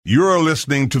You're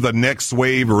listening to the Next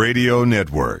Wave Radio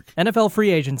Network. NFL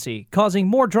free agency causing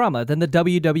more drama than the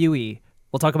WWE.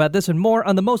 We'll talk about this and more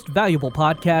on the most valuable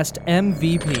podcast,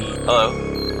 MVP.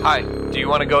 Hello. Hi. Do you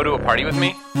want to go to a party with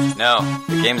me? No.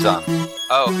 The game's on.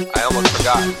 Oh, I almost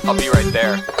forgot. I'll be right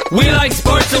there. We like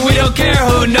sports and we don't care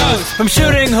who knows. From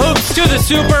shooting hoops to the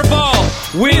Super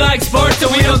Bowl. We like sports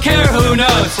and we don't care who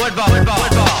knows. Football,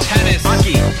 tennis,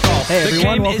 hockey, golf. Hey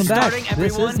everyone, welcome back.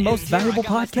 This is the most valuable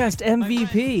podcast,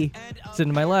 MVP.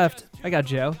 Sitting to my left, I got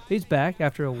Joe. He's back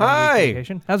after a 1 week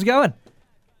vacation. How's it going?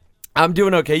 I'm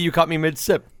doing okay. You caught me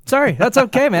mid-sip. Sorry, that's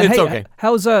okay, man. It's hey, okay.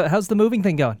 How's the moving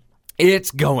thing going?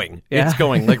 It's going. Yeah. It's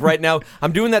going. Like right now,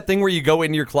 I'm doing that thing where you go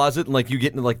into your closet and like you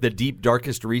get into like the deep,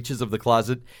 darkest reaches of the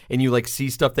closet and you like see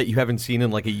stuff that you haven't seen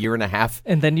in like a year and a half.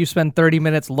 And then you spend 30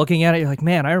 minutes looking at it. You're like,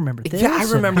 man, I remember this. Yeah, I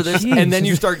remember this. Jeez. And then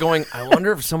you start going, I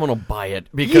wonder if someone will buy it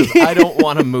because I don't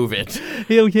want to move it.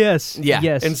 Oh, yes. Yeah.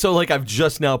 Yes. And so like I've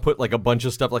just now put like a bunch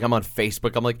of stuff. Like I'm on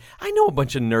Facebook. I'm like, I know a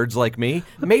bunch of nerds like me.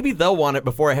 Maybe they'll want it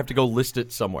before I have to go list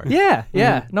it somewhere. Yeah.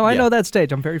 No, I Yeah. know that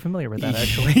stage. I'm very familiar with that,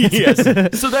 actually.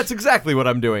 Yes. So that's exactly what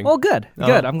I'm doing. Well, good.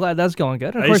 Good. I'm glad that's going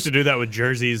good. Of I course, used to do that with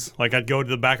jerseys. Like, I'd go to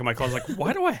the back of my closet, like,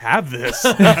 why do I have this?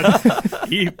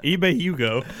 eBay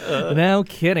Hugo. no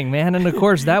kidding, man. And of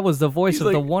course, that was the voice of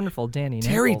like, the wonderful Danny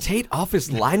Terry Nichols. Tate, office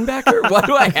linebacker? Why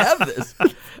do I have this?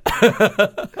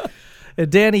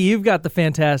 Danny, you've got the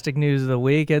fantastic news of the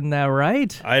week, isn't that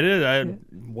right? I did.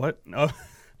 What? Oh,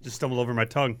 just stumbled over my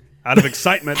tongue. Out of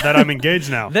excitement that I'm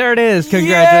engaged now. There it is.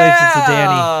 Congratulations to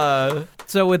Danny. Yeah!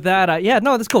 So with that,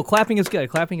 that's cool. Clapping is good.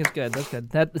 That's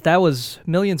good. That was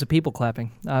millions of people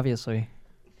clapping, obviously.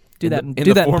 Do that in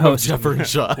post. Jeffrey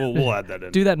Shaw. We'll add that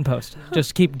in. Do that in post.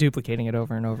 Just keep duplicating it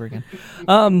over and over again.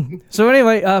 So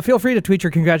anyway, feel free to tweet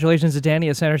your congratulations to Danny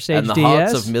at Center Stage And the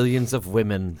DS. hearts of millions of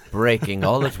women breaking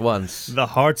all at once. The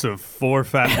hearts of 4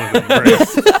 fat women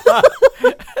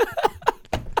break.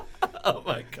 Oh,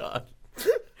 my God.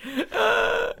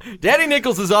 Danny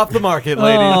Nichols is off the market,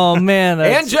 ladies. Oh, man.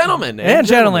 And gentlemen. And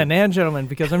gentlemen,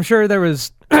 because I'm sure there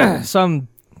was some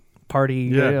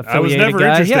party Yeah, affiliated I was never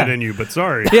guy. interested Yeah. in you, but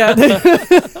sorry. Yeah.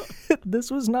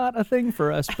 This was not a thing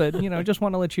for us, but, just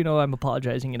want to let you know I'm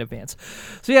apologizing in advance.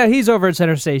 So, yeah, he's over at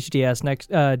Center Stage DS.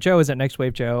 Joe is at Next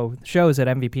Wave Joe. The show is at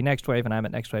MVP Next Wave, and I'm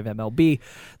at Next Wave MLB.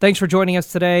 Thanks for joining us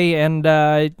today. And,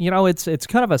 it's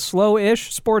kind of a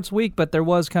slow-ish sports week, but there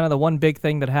was kind of the one big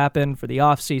thing that happened for the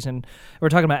offseason. We're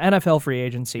talking about NFL free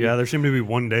agency. Yeah, there seemed to be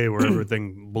one day where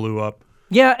everything blew up.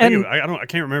 Yeah, and I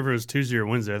can't remember if it was Tuesday or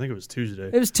Wednesday. I think it was Tuesday.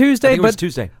 it was Tuesday. I think it was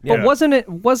Tuesday. But Yeah.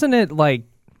 wasn't it like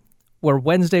where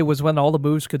Wednesday was when all the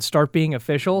moves could start being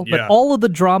official? Yeah. But all of the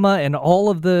drama and all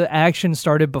of the action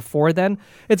started before then.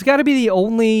 It's got to be the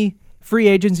only free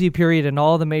agency period in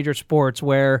all the major sports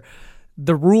where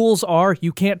the rules are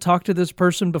you can't talk to this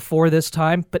person before this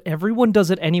time, but everyone does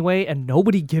it anyway, and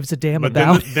nobody gives a damn But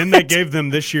about then they gave them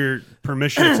this year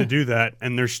permission to do that,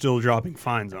 and they're still dropping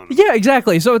fines on it. Yeah,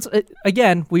 exactly. So it's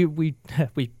again, we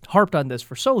harped on this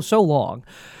for so long.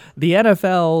 The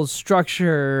NFL's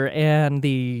structure and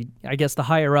the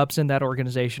higher ups in that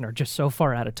organization are just so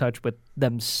far out of touch with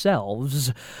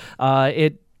themselves.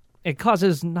 It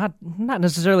causes not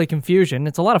necessarily confusion.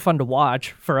 It's a lot of fun to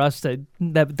watch for us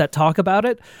that talk about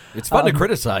it. It's fun to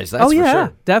criticize, that's for yeah,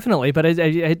 sure. definitely. But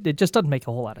it just doesn't make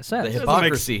a whole lot of sense. The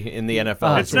hypocrisy in the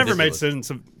NFL. It's never made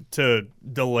sense to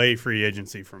delay free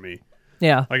agency for me.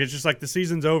 Yeah. Like, it's just like the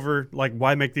season's over. Like,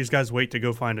 why make these guys wait to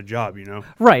go find a job,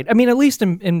 Right. I mean, at least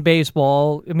in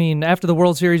baseball, after the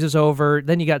World Series is over,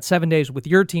 then you got 7 days with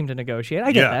your team to negotiate.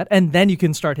 I get Yeah. that. And then you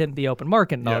can start hitting the open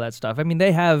market and all Yeah. that stuff. I mean,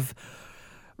 they have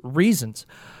reasons.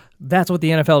 That's what the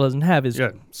NFL doesn't have is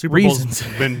Yeah, Super reasons.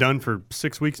 Bowl's been done for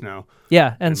 6 weeks now.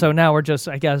 Yeah, and so now we're just,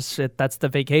 I guess, that's the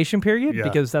vacation period Yeah.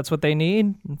 because that's what they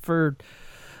need for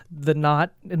the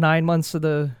not 9 months of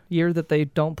the year that they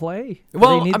don't play.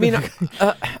 Well, They need I mean,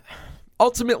 the-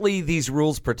 ultimately, these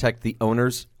rules protect the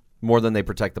owners more than they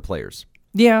protect the players.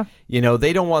 yeah.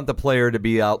 They don't want the player to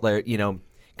be out there,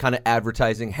 kind of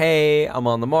advertising, hey, I'm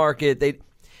on the market.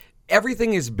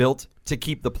 Everything is built to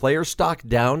keep the player stock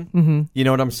down. Mm-hmm. You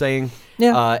know what I'm saying?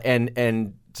 Yeah.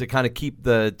 And to kind of keep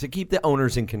the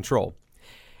owners in control.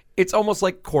 It's almost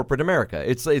like corporate America.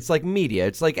 It's like media.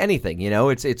 It's like anything.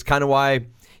 It's kind of why.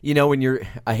 When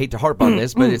I hate to harp on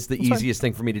this, but it's the easiest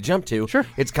thing for me to jump to. Sure.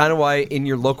 It's kind of why in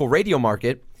your local radio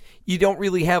market, you don't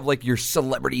really have like your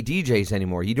celebrity DJs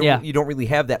anymore. You don't really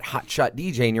have that hotshot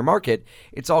DJ in your market.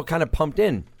 It's all kind of pumped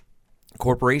in.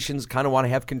 Corporations kind of want to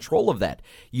have control of that.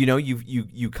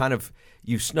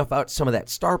 You snuff out some of that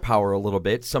star power a little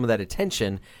bit, some of that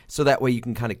attention, so that way you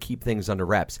can kind of keep things under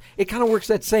wraps. It kind of works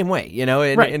that same way,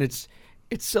 Right. and it's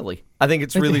It's silly. I think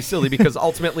it's really silly because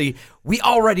ultimately we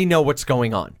already know what's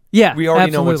going on. Yeah, we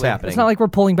already know what's absolutely. happening. It's not like we're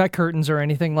pulling back curtains or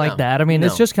anything like No, that. I mean,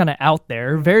 it's no. just kind of out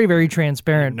there, very, very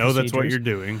transparent. No, that's what procedures.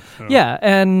 you're doing. So. Yeah,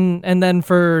 and then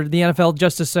for the NFL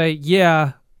just to say,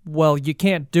 yeah, well, you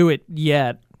can't do it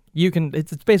yet. You can.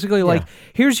 It's basically like,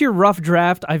 here's your rough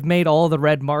draft. I've made all the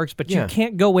red marks, but you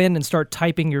can't go in and start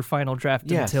typing your final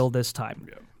draft until this time.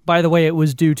 Yeah. By the way, it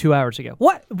was due 2 hours ago.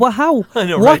 What? Well, how? I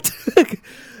know, what? Right?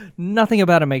 Nothing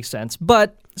about it makes sense.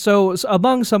 But so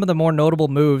among some of the more notable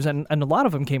moves, and a lot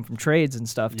of them came from trades and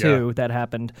stuff too that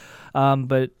happened.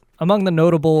 But among the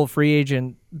notable free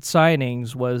agent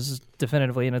signings was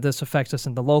definitively, and this affects us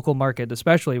in the local market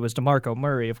especially, was DeMarco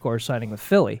Murray, of course, signing with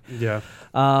Philly. Yeah.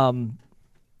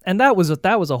 And that was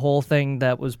a whole thing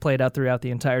that was played out throughout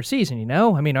the entire season, you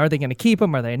know? I mean, are they going to keep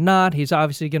him? Are they not? He's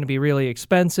obviously going to be really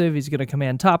expensive. He's going to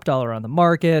command top dollar on the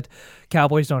market.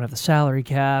 Cowboys don't have the salary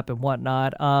cap and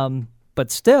whatnot.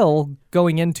 But still,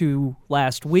 going into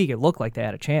last week, it looked like they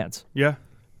had a chance. Yeah.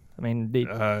 I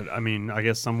mean, I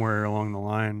guess somewhere along the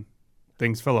line,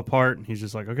 things fell apart, and he's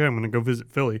just like, okay, I'm going to go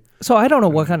visit Philly. so I don't know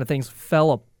what kind of things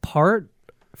fell apart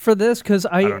for this, because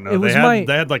I don't know. They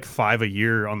had like 5 a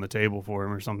year on the table for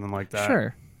him or something like that.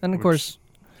 Sure. And of which course,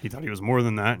 he thought he was more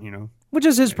than that, you know. which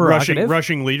is his prerogative.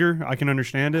 Rushing leader, I can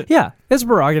understand it. Yeah, it's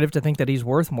prerogative to think that he's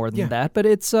worth more than that, but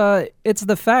it's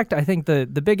the fact. I think the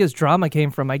biggest drama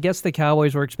came from, I guess the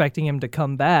Cowboys were expecting him to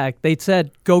come back. They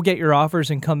said, go get your offers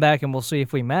and come back and we'll see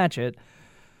if we match it.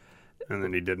 And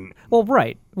then he didn't. Well,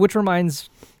 right, which reminds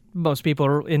most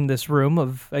people in this room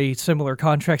of a similar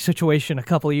contract situation a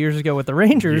couple of years ago with the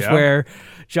Rangers where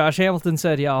Josh Hamilton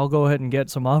said, yeah, I'll go ahead and get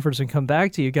some offers and come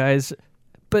back to you guys.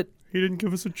 But he didn't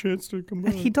give us a chance to come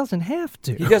back. he doesn't have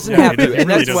to. He doesn't have to, he and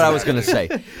really that's what I doesn't was going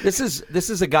to say. This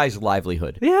is a guy's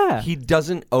livelihood. Yeah. He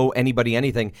doesn't owe anybody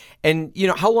anything. And, you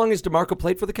know, how long has DeMarco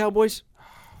played for the Cowboys?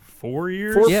 4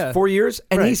 years? 4 years?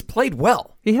 And Right. he's played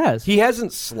well. He has. He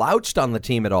hasn't slouched on the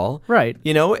team at all. Right.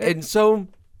 You know, and so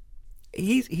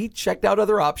he checked out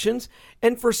other options,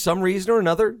 and for some reason or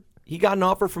another, he got an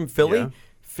offer from Philly,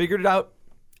 figured it out,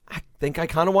 I think I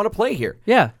kind of want to play here.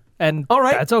 Yeah. And All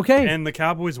right. that's okay. And the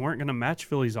Cowboys weren't going to match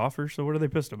Philly's offer, so what are they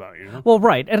pissed about, you know? Well,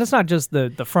 right. And it's not just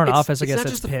the front It's- office, I it's guess, not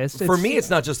that's just pissed. for me, it's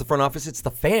not just the front office, it's the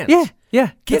fans. Yeah.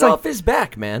 Yeah. Get It's like- off his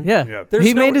back, man. Yeah. Yeah. There's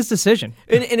He no- made his decision.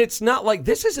 And it's not like,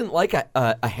 this isn't like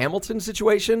a Hamilton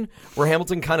situation where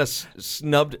Hamilton kind of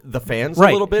snubbed the fans Right,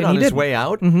 a little bit and on he his didn't. way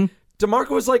out. Mm-hmm. DeMarco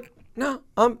was like, no,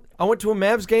 I went to a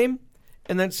Mavs game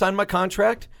and then signed my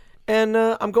contract, and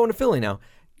I'm going to Philly now.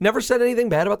 Never said anything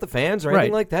bad about the fans or anything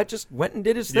Right. like that. Just went and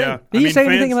did his thing. Yeah. Did he say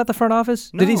anything about the front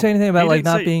office? Did he say anything about like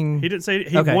not being? He didn't say.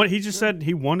 Okay. He just said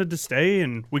he wanted to stay,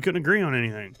 and we couldn't agree on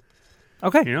anything.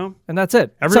 Okay. You know? And that's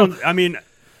it. Everyone. So, I mean,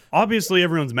 obviously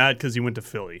everyone's mad because he went to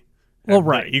Philly. Well, And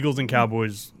right. the Eagles and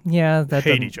Cowboys yeah, that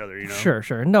hate doesn't- each other. You know.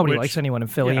 Sure. Nobody Which- likes anyone in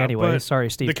Philly yeah, anyway. but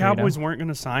Sorry, Steve. The Cowboys Carino. weren't going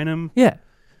to sign him. Yeah.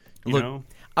 You Look, know.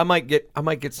 I might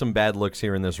get some bad looks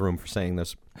here in this room for saying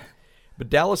this, but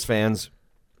Dallas fans,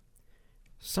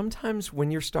 sometimes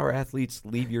when your star athletes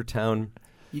leave your town,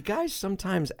 you guys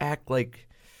sometimes act like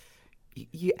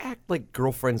you act like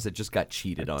girlfriends that just got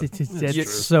cheated on. That's You-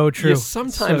 so true. You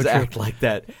sometimes So true. act like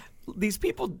that. These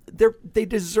people, they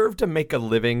deserve to make a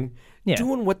living Yeah.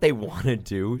 doing what they want to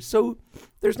do. So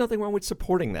there's nothing wrong with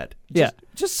supporting that. Yeah.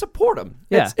 Just support them.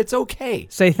 Yeah. It's okay.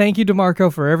 Say thank you,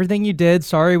 DeMarco, for everything you did.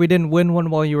 Sorry we didn't win one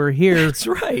while you were here. That's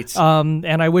right.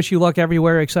 And I wish you luck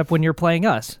everywhere except when you're playing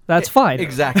us. That's fine.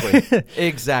 Exactly.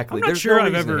 Exactly. I'm not There's sure no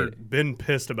I've reason to ever hate it. been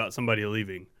pissed about somebody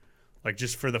leaving, like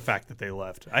just for the fact that they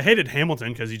left. I hated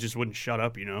Hamilton because he just wouldn't shut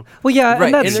up. You know. Well, yeah, Right,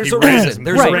 and that's and there's He a ran reason. his-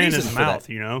 There's he a ran reason his for mouth.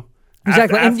 that. You know.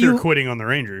 Exactly, After and you- quitting on the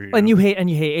Rangers. and you hate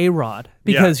A-Rod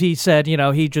because Yeah. he said,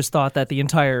 he just thought that the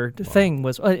entire thing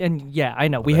was, and yeah, I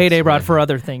know we hate that's A-Rod right. for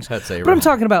other things, That's A-Rod. but I'm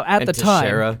talking about at And the time.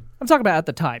 Teixeira. I'm talking about at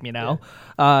the time,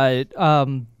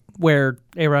 where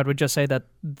A-Rod would just say that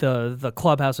the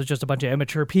clubhouse was just a bunch of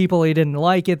immature people. He didn't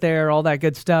like it there, all that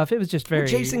good stuff. It was just very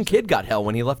Jason Kidd got hell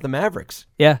when he left the Mavericks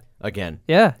yeah, again.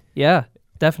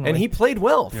 definitely. And he played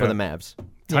well for Yeah. the Mavs.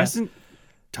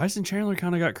 Tyson Chandler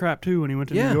kind of got crap too when he went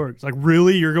to Yeah. New York. It's like,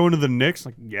 really, you're going to the Knicks?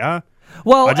 Like, yeah.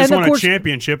 well, I just and won of course, a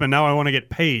championship, and now I want to get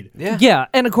paid. Yeah,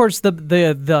 and of course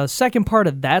the second part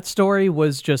of that story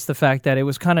was just the fact that it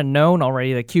was kind of known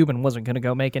already that Cuban wasn't going to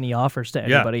go make any offers to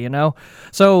anybody,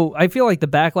 So I feel like the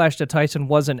backlash to Tyson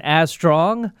wasn't as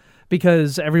strong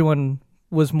because everyone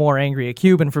was more angry at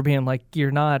Cuban for being like,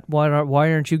 "You're not. Why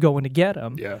aren't you going to get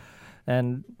him?" Yeah.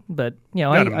 But I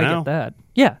Got him now. get that.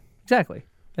 Yeah, exactly.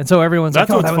 And so everyone's That's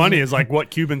like, what's that funny is like what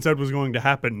Cuban said was going to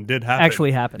happen did happen.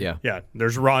 actually happened. Yeah. Yeah,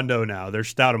 there's Rondo now.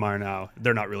 There's Stoudemire now.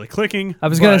 They're not really clicking. I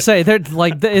was but gonna say they're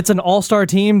like it's an all-star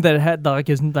team that had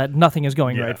that nothing is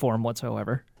going Yeah. right for him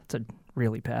whatsoever. It's a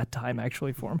really bad time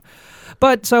actually for him.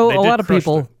 But so they a did lot of crush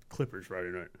people, the Clippers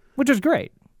Friday night. which is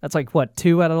great. That's like what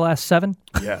 2 out of the last 7.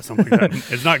 Yeah, something like that.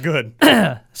 It's not good.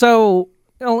 So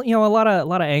a lot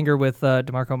of anger with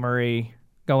DeMarco Murray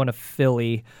going to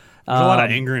Philly. There's a lot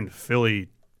of anger in Philly.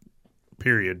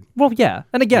 Period. Well, yeah,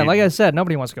 and again, Maybe. like I said,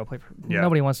 nobody wants to go play. Yeah.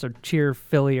 Nobody wants to cheer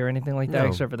Philly or anything like that, No.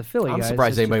 except for the Philly I'm guys.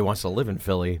 surprised It's anybody wants to live in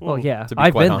Philly. Well, yeah, to be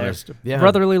I've quite been honest. there. Yeah.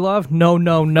 Brotherly love? No,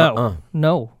 no. Uh-uh.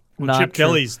 No. Well, Not Chip true.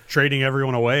 Kelly's trading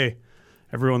everyone away.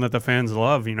 Everyone that the fans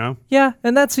love, you know? Yeah,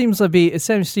 and that seems to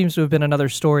have been another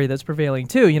story that's prevailing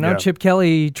too. You know, Yeah. Chip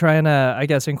Kelly trying to, I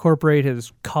guess, incorporate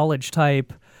his college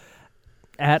type,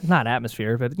 not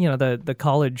atmosphere, but the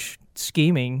college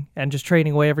scheming and just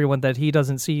trading away everyone that he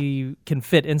doesn't see can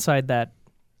fit inside that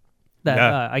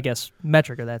Yeah. I guess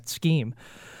metric or that scheme.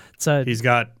 He's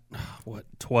got,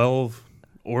 12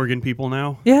 Oregon people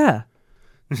now? Yeah.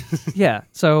 Yeah.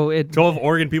 So 12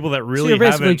 Oregon people that so really you're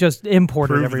basically haven't just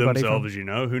imported proved everybody themselves,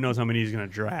 Who knows how many he's going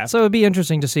to draft? So it'd be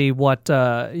interesting to see what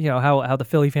how the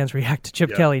Philly fans react to Chip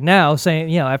Yeah. Kelly now,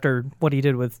 saying after what he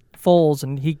did with Foles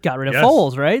and he got rid of Yes.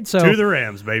 Foles, right? So to the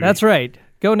Rams, baby. that's right.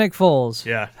 Go Nick Foles.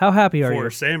 Yeah. How happy are For you?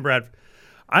 Sam Bradford.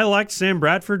 I liked Sam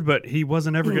Bradford, but he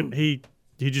wasn't ever good. He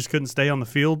just couldn't stay on the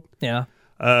field. Yeah.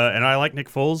 And I like Nick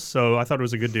Foles, so I thought it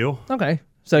was a good deal. Okay.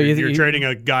 So You're trading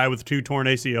a guy with 2 torn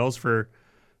ACLs for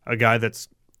a guy that's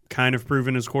kind of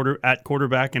proven his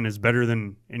quarterback and is better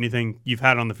than anything you've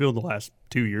had on the field the last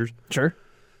 2 years. Sure.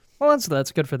 Well,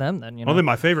 that's good for them then. Well, then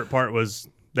my favorite part was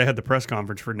they had the press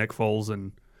conference for Nick Foles,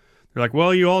 and they're like,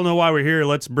 well, you all know why we're here.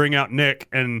 Let's bring out Nick.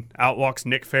 And out walks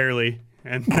Nick Fairley.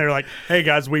 And they're like, hey,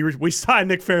 guys, we signed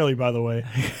Nick Fairley, by the way.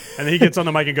 And then he gets on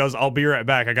the mic and goes, I'll be right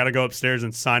back. I got to go upstairs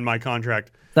and sign my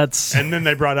contract. And then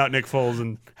they brought out Nick Foles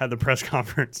and had the press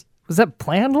conference. Was that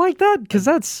planned like that? Because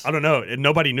that's I don't know.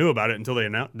 Nobody knew about it until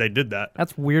they did that.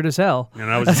 that's weird as hell. And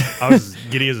I was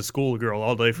giddy as a schoolgirl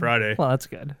all day Friday. Well, that's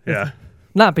good. Yeah.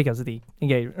 Not because of the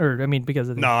engagement, or I mean because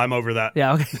of the. No, I'm over that.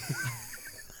 Yeah. Okay.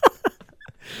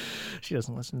 She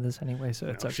doesn't listen to this anyway, so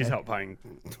it's okay. She's out buying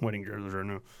wedding dresses right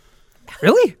now.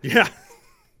 Really? Yeah.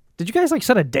 Did you guys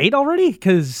set a date already?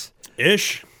 Because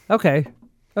Ish. okay.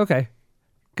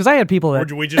 Because I had people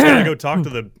that. Or we just got to go talk to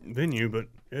the venue, but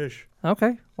ish.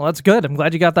 Okay. Well, that's good. I'm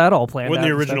glad you got that all planned. Wasn't out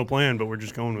the and original stuff. plan, but we're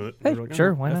just going with it. Hey, We're like,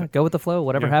 sure. oh, Why F not? it. Go with the flow.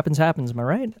 Whatever Yeah. happens, happens. Am I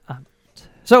right?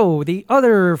 So the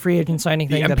other free agent signing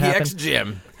The thing that MPX happened.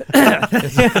 gym.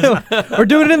 We're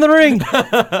doing it in the ring.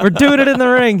 We're doing it in the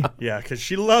ring. Yeah, because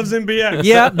she loves MBX.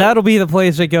 Yeah, that'll be the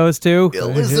place it goes to.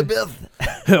 Elizabeth.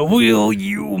 Will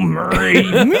you marry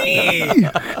me?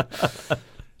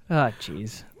 Ah,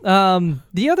 jeez.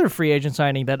 The other free agent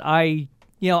signing that I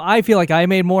feel like I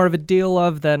made more of a deal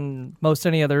of than most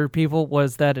any other people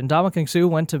was that Ndamukong Suh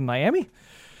went to Miami.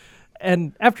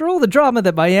 And after all the drama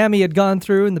that Miami had gone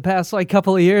through in the past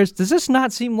couple of years, does this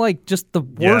not seem like just the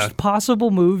worst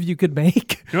possible move you could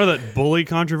make? You know that bully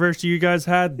controversy you guys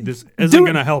had? This isn't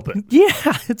going to help it.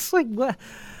 Yeah, it's like what.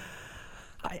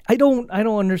 I don't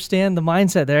understand the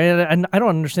mindset there, and I don't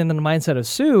understand the mindset of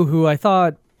Sue, who I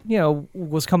thought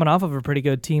was coming off of a pretty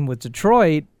good team with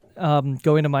Detroit,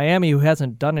 going to Miami, who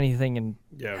hasn't done anything in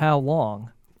how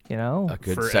long, A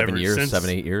good Forever. 7 years, Since- 7,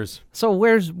 8 years. So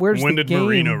where's When the did game?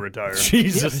 Marino retire?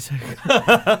 Jesus.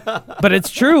 But it's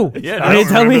true. Yeah, I don't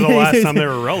tell remember me- the last time they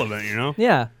were relevant,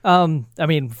 Yeah. I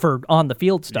mean, for on the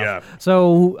field stuff. Yeah.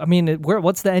 So I mean,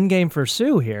 what's the end game for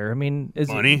Sue here? I mean, is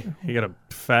Money. He got a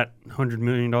fat $100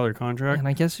 million contract. And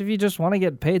I guess if you just want to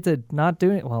get paid to not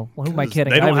do it, well, who am I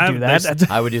kidding? they I don't would have- do that. they-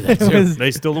 I would do that too.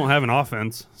 They still don't have an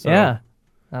offense. So. Yeah.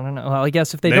 I don't know. Well, I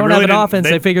guess if they They don't really have an didn't- offense,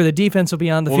 they- they figure the defense will be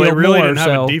on the Well, they field really more. didn't have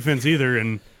So a defense either,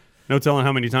 and no telling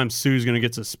how many times Sue's going to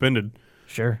get suspended.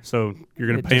 sure, So you're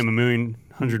going It to pay just- him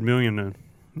 $100 million to,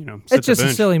 sit it's just the a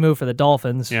bench. silly move for the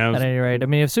Dolphins. Yeah, it was- at any rate, I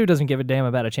mean, if Sue doesn't give a damn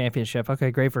about a championship,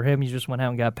 okay, great for him. He just went out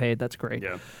and got paid. That's great.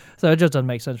 Yeah. So it just doesn't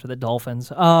make sense for the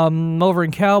Dolphins. Over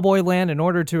in Cowboy land, in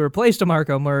order to replace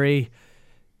DeMarco Murray,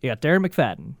 you got Darren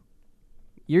McFadden.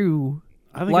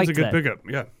 I think liked it's a good that. pickup.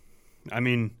 Yeah. I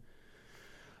mean,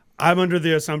 I'm under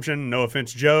the assumption, no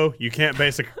offense, Joe, you can't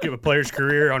base a player's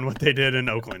career on what they did in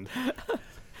Oakland.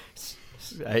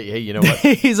 Hey, you know what?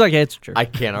 He's like, it's true. I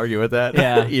can't argue with that.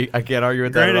 Yeah. I can't argue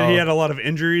with that at Granted, all. he had a lot of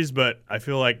injuries, but I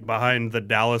feel like behind the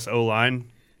Dallas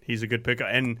O-line, he's a good pickup.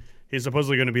 And he's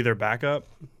supposedly going to be their backup.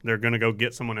 They're going to go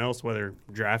get someone else, whether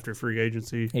draft or free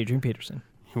agency. Adrian Peterson.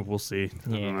 We'll see. I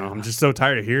Yeah. don't know. I'm just so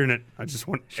tired of hearing it. I just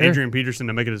want Sure. Adrian Peterson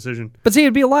to make a decision. But see,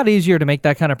 it'd be a lot easier to make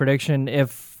that kind of prediction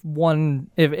if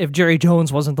Jerry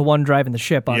Jones wasn't the one driving the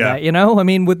ship on Yeah. that. You know, I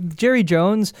mean, with Jerry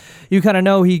Jones, you kind of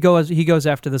know he goes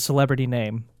after the celebrity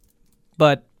name,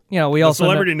 but you know, we The also know-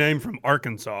 celebrity name from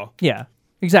Arkansas. yeah,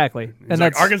 exactly, He's and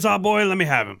like, that's Arkansas boy, let me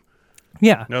have him.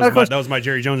 yeah. Of course, That was my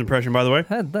Jerry Jones impression, by the way.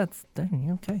 that's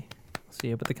dang, okay. See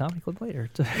you at the comedy club later.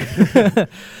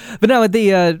 But no,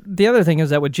 the other thing is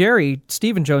that with Jerry,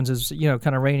 Stephen Jones is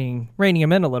kind of reining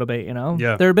him in a little bit.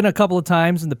 Yeah. There have been a couple of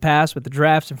times in the past with the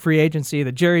drafts and free agency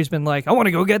that Jerry's been like, I want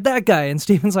to go get that guy, and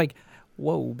Stephen's like,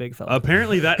 whoa, big fella.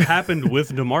 Apparently, that happened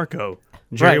with DeMarco.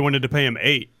 Jerry Right. wanted to pay him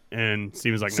 $8, and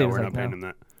Steven's like, no, Steven's we're like, not paying no. him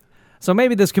that. So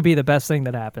maybe this could be the best thing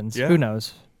that happens. Yeah. Who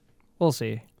knows? We'll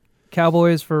see.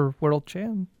 Cowboys for world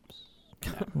champs?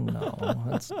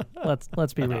 No,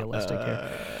 let's be realistic here.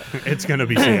 It's going to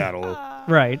be Seattle.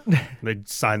 Right. They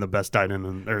signed the best tight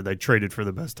end, or they traded for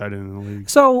the best tight end in the league.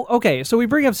 So we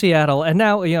bring up Seattle, and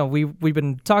now we've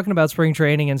been talking about spring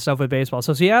training and stuff with baseball.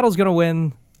 So Seattle's going to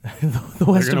win the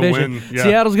West They're gonna Division. win, yeah.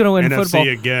 Seattle's going to win NFC football,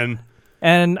 again.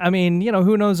 and I mean,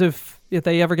 who knows if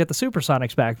they ever get the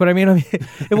Supersonics back? But I mean,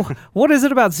 what is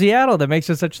it about Seattle that makes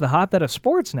it such the hotbed of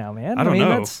sports now, man? I don't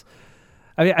know.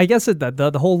 I guess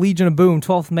the whole Legion of Boom,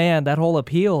 12th man, that whole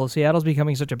appeal. Seattle's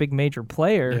becoming such a big major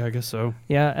player. Yeah, I guess so.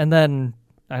 Yeah, and then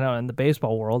I know in the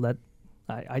baseball world that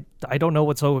I don't know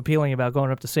what's so appealing about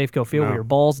going up to Safeco Field where No. your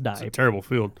balls It's a die. terrible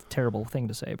field. Terrible thing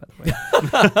to say, by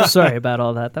the way. Sorry about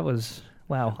all that. That was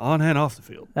wow. On and off the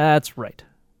field. That's right.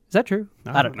 Is that true?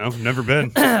 I don't know. Never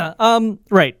been.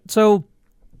 Right. So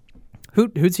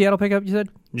who'd Seattle pick up? You said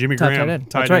Jimmy Tight Graham, end.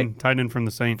 That's right. tight end from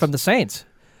the Saints. from the Saints.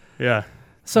 yeah.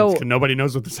 So Nobody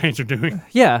knows what the Saints are doing.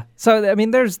 yeah. So I mean,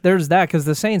 there's that because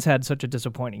the Saints had such a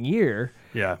disappointing year.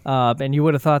 Yeah. And you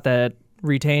would have thought that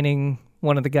retaining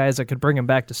one of the guys that could bring him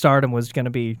back to stardom was going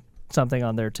to be something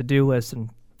on their to-do list, and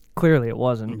clearly it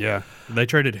wasn't. Yeah. They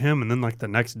traded him, and then the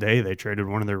next day they traded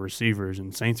one of their receivers,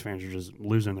 and Saints fans are just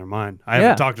losing their mind. I Yeah.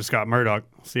 haven't talked to Scott Murdoch.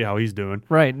 See how he's doing.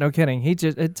 Right, no kidding. It's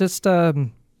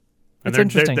And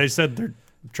interesting. They said they're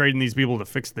trading these people to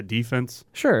fix the defense.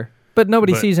 Sure, but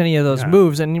nobody But, sees any of those yeah.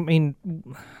 moves, and I mean,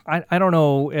 I don't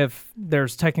know if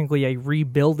there's technically a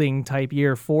rebuilding type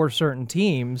year for certain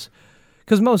teams,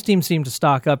 because most teams seem to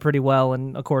stock up pretty well,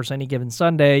 and of course, any given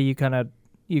Sunday you can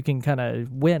kind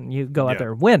of win. You go out Yeah.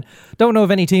 there and win. Don't know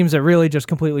of any teams that really just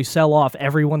completely sell off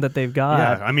everyone that they've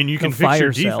got. Yeah, I mean, you can no fix your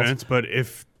fire sales. defense, but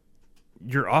if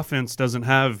your offense doesn't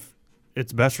have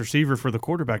its best receiver for the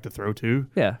quarterback to throw to,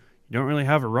 Yeah, you don't really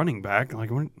have a running back. Like,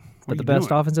 what but are the you best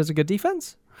doing? offense is a good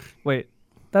defense. Wait,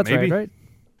 that's Maybe. right?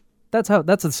 That's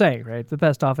the saying, right? The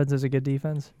best offense is a good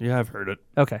defense. Yeah, I've heard it.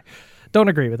 Okay, don't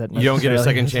agree with it. You don't get a necessarily.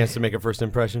 second chance to make a first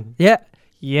impression. Yeah.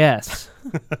 Yes.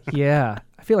 Yeah.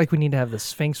 I feel like we need to have the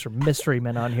Sphinx or Mystery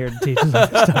Men on here to teach us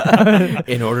this stuff.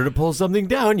 In order to pull something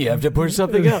down, you have to push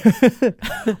something up.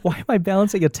 Why am I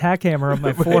balancing a tack hammer on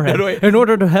my forehead? wait. In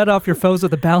order to head off your foes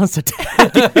with a balanced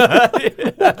attack.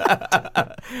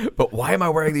 But why am I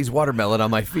wearing these watermelon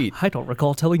on my feet? I don't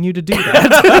recall telling you to do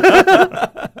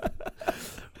that.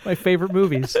 My favorite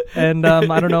movies. And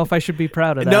I don't know if I should be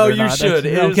proud of that. No, or you not. should.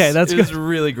 Okay, that's good. It's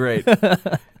really great.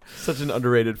 Such an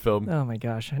underrated film. Oh my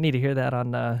gosh. I need to hear that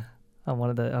on one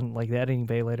of the on like the editing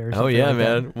bay later. Or Oh something yeah, like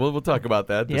that. man. We'll talk about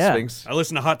that. The Yeah. Sphinx. I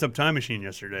listened to Hot Tub Time Machine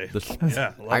yesterday.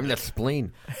 Yeah, I'm the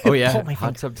spleen. Oh yeah, Pull my hot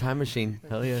finger. tub time machine.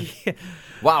 Hell yeah.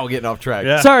 Wow, getting off track.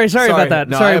 Yeah. Sorry Sorry. about that.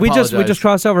 No, Sorry, I we just apologize.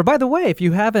 crossed over. By the way, if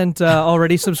you haven't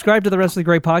already, subscribe to the Rest of the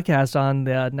Great podcast on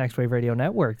the Next Wave Radio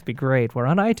Network. It'd be great. We're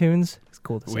on iTunes. It's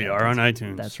cool to say. We are on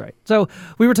iTunes. That's right. So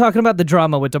we were talking about the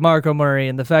drama with DeMarco Murray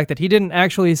and the fact that he didn't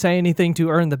actually say anything to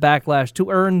earn the backlash, to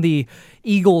earn the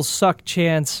Eagles suck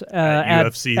chants At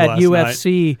UFC at last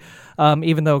UFC.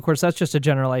 Even though, of course, that's just a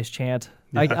generalized chant.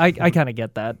 I kind of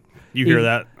get that. You hear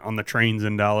that on the trains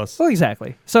in Dallas. Well,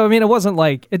 exactly. So, I mean, it wasn't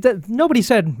like nobody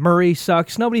said Murray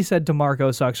sucks. Nobody said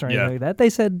DeMarco sucks or anything Yeah. like that. They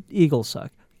said Eagles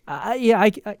suck.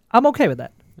 I'm okay with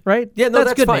that. Right? Yeah, no,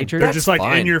 that's good fine. natured. They're That's just like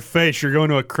fine. in your face. You're going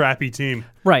to a crappy team.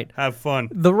 Right. Have fun.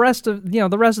 The rest of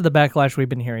the rest of the backlash we've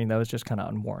been hearing though is just kind of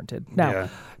unwarranted. Now,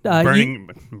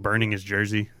 Burning his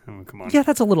jersey. Oh, come on. yeah,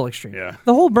 that's a little extreme. Yeah.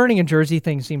 The whole burning in Jersey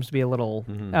thing seems to be a little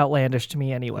outlandish to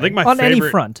me anyway. I think my on favorite, any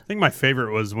front. I think my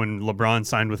favorite was when LeBron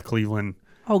signed with Cleveland.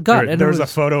 Oh God, There and was it a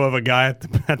photo of a guy at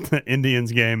the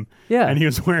Indians game. Yeah. And he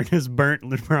was wearing his burnt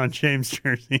LeBron James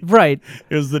jersey. right.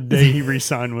 It was the day he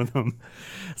re-signed with them.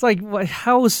 It's like,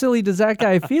 how silly does that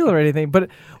guy feel or anything? But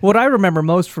what I remember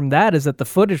most from that is that the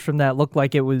footage from that looked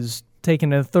like it was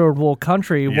taken in a third world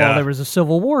country while Yeah. there was a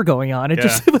civil war going on. It Yeah.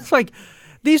 just it was like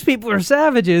these people are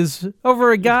savages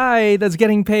over a guy that's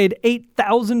getting paid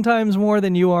 8,000 times more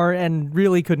than you are and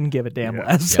really couldn't give a damn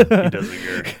less. He doesn't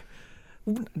care.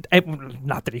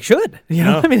 Not that he should, you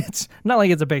know. No. I mean, it's not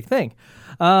like it's a big thing.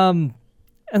 And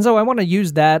so I want to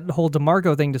use that whole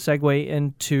DeMarco thing to segue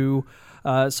into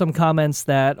some comments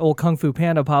that old Kung Fu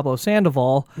Panda Pablo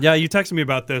Sandoval. Yeah, you texted me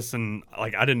about this, and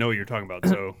like I didn't know what you were talking about.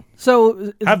 So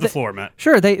So have the floor, Matt.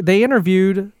 Sure, they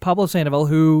interviewed Pablo Sandoval,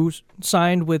 who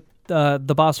signed with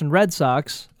the Boston Red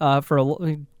Sox for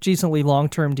a decently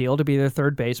long-term deal to be their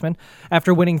third baseman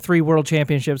after winning 3 World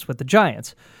Championships with the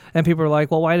Giants. And people were like,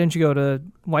 "Well, why didn't you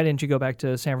go back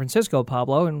to San Francisco,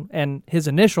 Pablo?" And his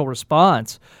initial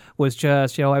response was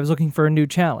just, I was looking for a new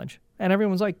challenge. And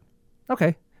everyone was like,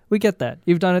 "Okay, we get that.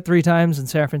 You've done it 3 times in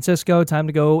San Francisco. Time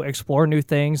to go explore new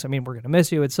things. I mean, we're going to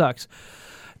miss you. It sucks."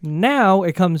 Now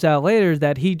it comes out later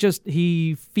that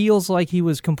he feels like he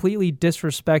was completely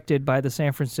disrespected by the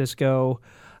San Francisco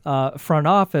front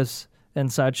office and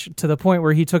such, to the point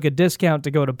where he took a discount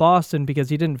to go to Boston because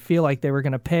he didn't feel like they were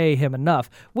going to pay him enough,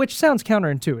 which sounds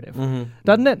counterintuitive,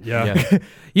 doesn't it? Yeah.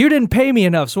 You didn't pay me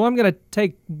enough, so I'm going to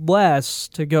take less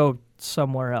to go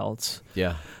somewhere else.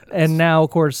 Yeah. And now,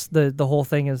 of course, the whole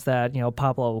thing is that,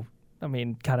 Pablo,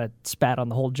 kind of spat on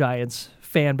the whole Giants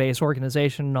fan base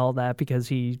organization and all that because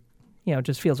he,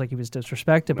 just feels like he was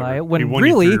disrespected by it. When he won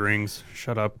really, you 3 rings.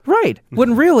 Shut up. right?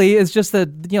 When really it's just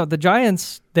that the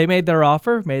Giants, they made their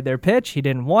offer, made their pitch. He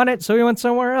didn't want it, so he went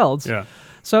somewhere else. Yeah.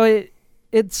 So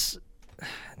it's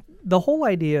the whole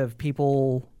idea of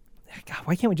people. God,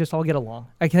 why can't we just all get along?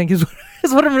 I think is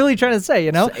what I'm really trying to say.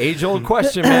 It's an age-old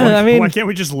question, man. I mean, Why can't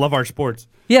we just love our sports?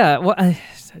 yeah. Well,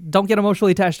 don't get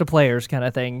emotionally attached to players, kind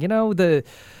of thing.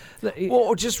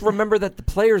 Well, just remember that the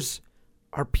players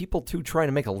are people too trying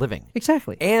to make a living.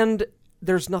 Exactly. And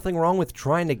there's nothing wrong with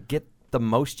trying to get the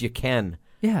most you can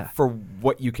Yeah. for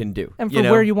what you can do. And for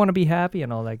where you want to be happy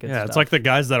and all that good stuff. Yeah, it's like the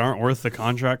guys that aren't worth the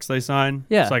contracts they sign.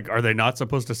 Yeah. It's like, are they not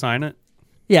supposed to sign it?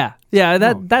 Yeah.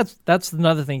 That's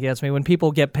another thing that gets me when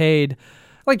people get paid,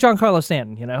 like Giancarlo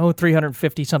Stanton,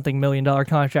 $350-something million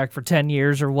contract for 10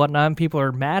 years or whatnot. And people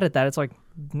are mad at that. It's like,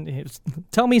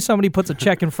 tell me somebody puts a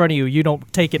check in front of you, you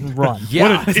don't take it and run.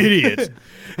 Yeah. What an idiot.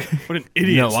 What an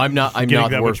idiot. No, I'm not getting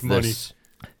that worth much money. this.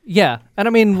 Yeah, and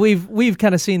I mean we've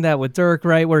kind of seen that with Dirk,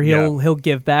 right, where he'll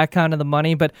give back kind of the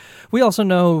money, but we also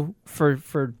know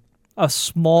for a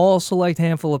small select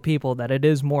handful of people that it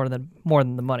is more than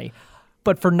the money.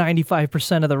 But for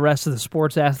 95% of the rest of the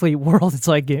sports athlete world, it's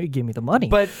like give me the money.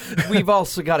 But we've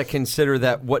also got to consider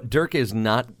that what Dirk is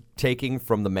not taking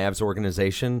from the Mavs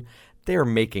organization, they're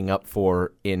making up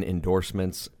for in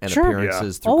endorsements and Sure.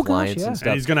 appearances Yeah. through Oh, gosh, clients yeah. and And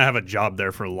stuff. he's going to have a job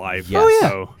there for life. Yes. Oh yeah,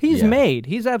 So, he's Yeah. made.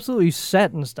 He's absolutely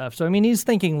set and stuff. So I mean, he's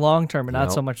thinking long term and not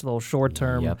Yep. so much the little short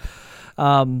term. Yep.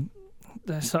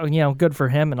 So good for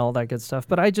him and all that good stuff.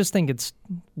 But I just think it's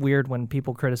weird when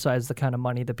people criticize the kind of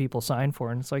money that people sign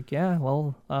for, and it's like, yeah,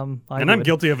 well, and I'm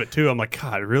guilty of it too. I'm like,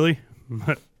 God, really?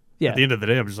 But Yeah, at the end of the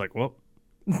day, I'm just like, well,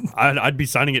 I'd be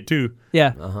signing it too.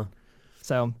 yeah. Uh-huh.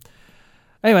 So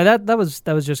anyway, that was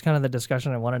just kind of the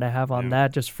discussion I wanted to have on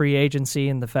that, just free agency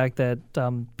and the fact that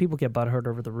people get butthurt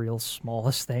over the real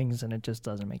smallest things, and it just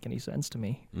doesn't make any sense to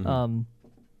me.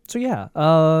 So yeah,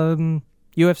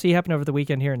 UFC happened over the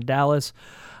weekend here in Dallas,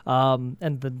 and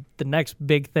the next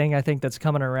big thing I think that's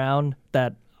coming around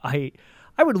that I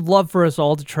would love for us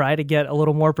all to try to get a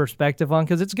little more perspective on,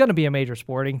 because it's going to be a major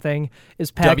sporting thing,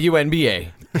 is WNBA.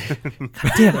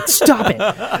 Damn it, stop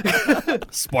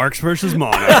it. Sparks versus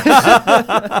Mono.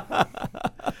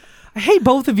 I hate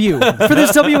both of you for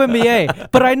this WNBA,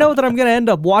 but I know that I'm going to end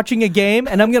up watching a game,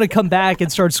 and I'm going to come back and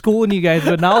start schooling you guys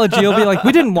with knowledge. You'll be like,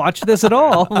 we didn't watch this at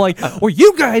all. I'm like, well,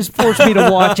 you guys forced me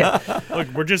to watch it. Look,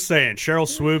 we're just saying, Cheryl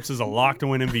Swoops is a lock to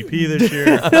win MVP this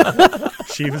year.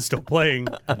 She was still playing.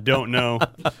 Don't know.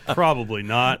 Probably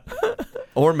not.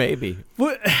 Or maybe.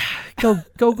 Go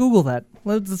Google that.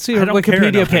 Let's see her I don't care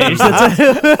Wikipedia enough page.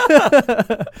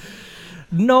 That's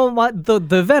No, the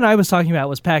event I was talking about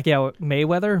was Pacquiao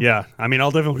Mayweather. Yeah, I mean,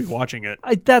 I'll definitely be watching it.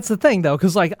 That's the thing, though,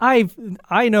 because like I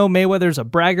know Mayweather's a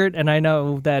braggart, and I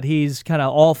know that he's kind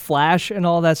of all flash and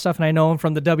all that stuff, and I know him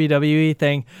from the WWE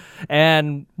thing,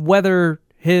 and whether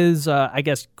his, I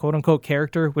guess, quote-unquote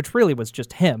character, which really was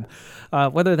just him,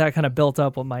 whether that kind of built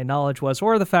up what my knowledge was,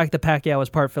 or the fact that Pacquiao is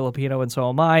part Filipino and so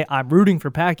am I'm rooting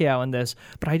for Pacquiao in this,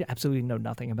 but I absolutely know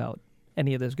nothing about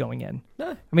any of this going in.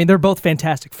 I mean, they're both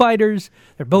fantastic fighters.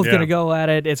 They're both Yeah. going to go at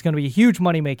it. It's going to be a huge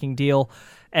money-making deal,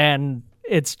 and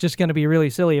it's just going to be really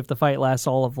silly if the fight lasts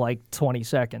all of like 20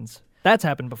 seconds. That's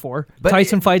happened before. But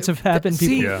Tyson fights have happened.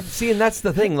 See, Yeah. see, and that's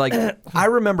the thing. Like, I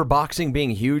remember boxing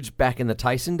being huge back in the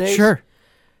Tyson days. Sure.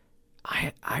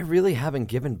 I really haven't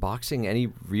given boxing any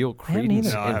real haven't credence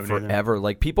either. No, I in haven't either. forever.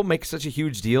 Like people make such a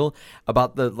huge deal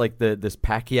about this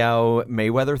Pacquiao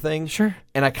Mayweather thing. Sure.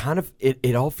 And I kind of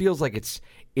it all feels like it's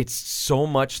so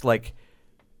much like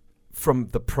from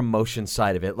the promotion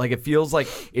side of it. Like it feels like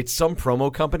it's some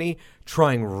promo company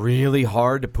trying really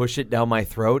hard to push it down my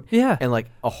throat. Yeah. And like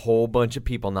a whole bunch of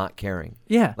people not caring.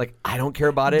 Yeah. Like I don't care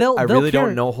about it. They'll I really care.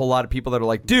 don't know a whole lot of people that are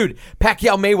like, dude,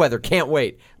 Pacquiao Mayweather, can't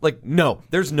wait. Like, no,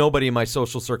 there's nobody in my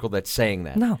social circle that's saying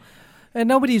that. No. And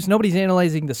nobody's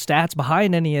analyzing the stats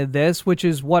behind any of this, which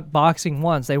is what boxing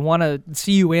wants. They want to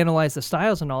see you analyze the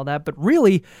styles and all that, but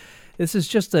really, this is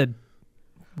just a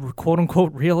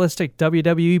quote-unquote realistic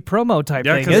WWE promo type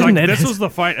Yeah, thing, because isn't it? this was the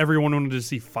fight everyone wanted to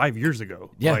see 5 years ago.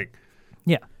 Yeah. Like,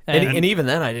 yeah. And even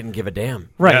then, I didn't give a damn.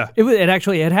 Right. Yeah.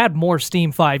 It had more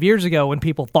steam 5 years ago when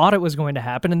people thought it was going to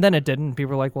happen, and then it didn't.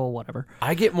 People were like, well, whatever.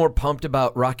 I get more pumped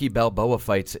about Rocky Balboa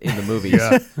fights in the movies.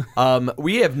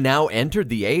 We have now entered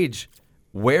the age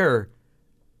where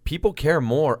people care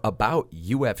more about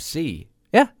UFC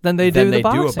Yeah, than they do than the they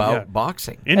boxing. do about Yeah.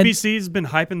 boxing. NBC's been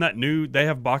hyping that they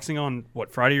have boxing on,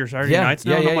 Friday or Saturday nights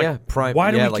now? Yeah, And I'm yeah, like, yeah. Prime,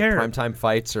 why do we like care? primetime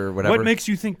fights or whatever. What makes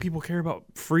you think people care about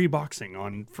free boxing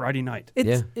on Friday night?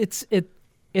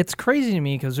 It's crazy to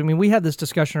me because, I mean, we had this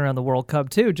discussion around the World Cup,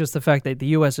 too, just the fact that the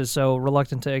U.S. is so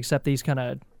reluctant to accept these kind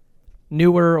of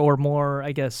newer or more,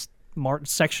 I guess, more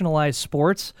sectionalized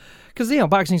sports. Because,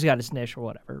 boxing's got its niche or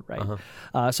whatever,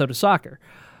 right? So does soccer.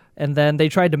 And then they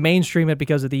tried to mainstream it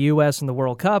because of the U.S. and the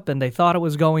World Cup, and they thought it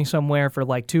was going somewhere for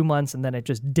like 2 months, and then it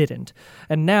just didn't.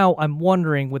 And now I'm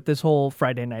wondering, with this whole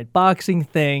Friday night boxing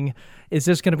thing, is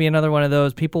this going to be another one of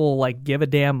those people will like give a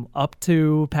damn up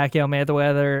to Pacquiao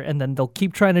Mayweather, and then they'll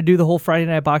keep trying to do the whole Friday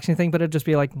night boxing thing, but it'll just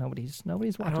be like nobody's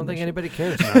watching. I don't think this anybody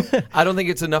cares. I don't think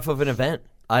it's enough of an event.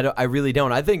 I really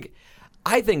don't. I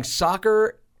think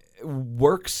soccer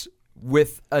works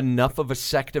with enough of a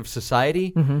sect of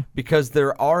society because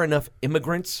there are enough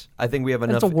immigrants. I think we have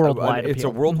enough. It's a worldwide It's a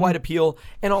appeal. worldwide appeal,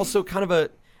 and also kind of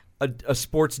a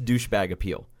sports douchebag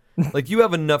appeal. Like you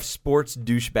have enough sports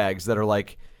douchebags that are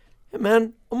like, hey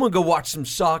man, I'm gonna go watch some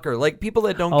soccer. Like people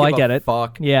that don't give I get a it.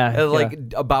 fuck, Yeah, like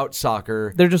yeah. about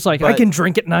soccer. They're just like, I But- can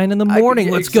drink at 9 in the morning.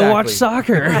 Let's go watch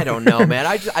Exactly. soccer. I don't know, man.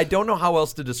 I don't know how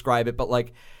else to describe it, but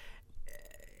like,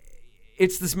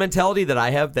 it's this mentality that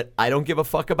I have that I don't give a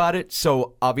fuck about it.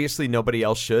 So obviously nobody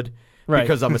else should, Right.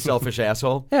 because I'm a selfish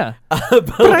asshole. Yeah, but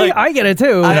but I get it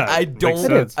too. Yeah, I makes don't.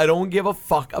 sense. I don't give a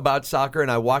fuck about soccer,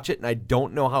 and I watch it, and I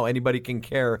don't know how anybody can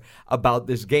care about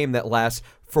this game that lasts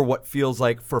for what feels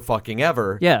like for fucking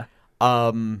ever. Yeah.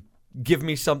 Give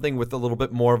me something with a little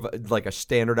bit more of like a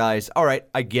standardized. All right,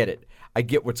 I get it. I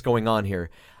get what's going on here.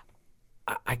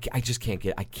 I just can't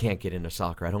get. I can't get into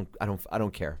soccer. I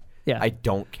don't care. Yeah. I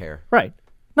don't care. Right.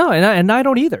 No, and I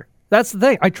don't either. That's the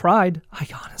thing. I tried. I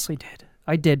honestly did.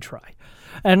 I did try.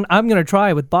 And I'm going to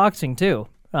try with boxing too.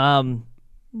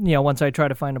 Once I try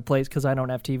to find a place, because I don't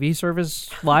have TV service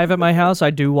live at my house,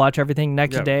 I do watch everything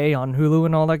next Yeah. day on Hulu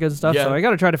and all that good stuff. Yeah. So I got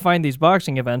to try to find these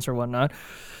boxing events or whatnot.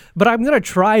 But I'm going to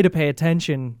try to pay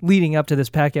attention leading up to this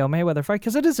Pacquiao Mayweather fight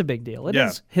because it is a big deal. It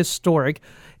is Yeah. historic.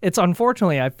 It's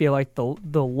unfortunately, I feel like the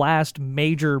last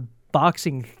major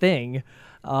boxing thing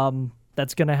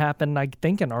that's going to happen, I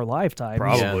think, in our lifetime.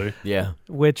 Probably. Yeah.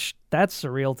 Which that's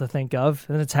surreal to think of,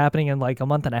 and it's happening in like a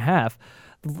month and a half.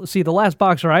 See, the last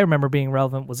boxer I remember being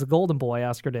relevant was the Golden Boy,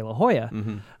 Oscar De La Hoya.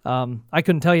 I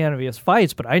couldn't tell you any of his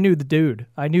fights, but I knew the dude.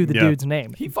 I knew the Yeah. dude's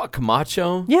name. He fought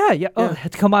Camacho. Yeah. Oh,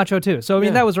 it's Camacho too. So I mean,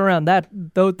 Yeah. that was around that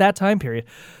time period.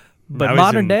 But Now he's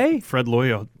modern in day, Fred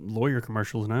lawyer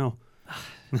commercials now.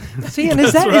 see, and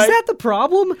is that right. the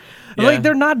problem? Yeah. Like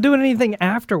they're not doing anything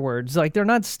afterwards. Like they're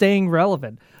not staying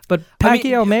relevant. But I mean,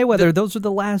 Pacquiao Mayweather, those are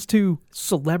the last two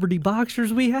celebrity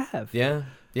boxers we have. Yeah.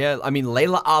 Yeah, I mean,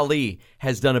 Layla Ali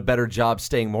has done a better job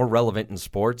staying more relevant in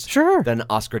sports Sure. than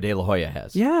Oscar De La Hoya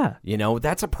has. Yeah.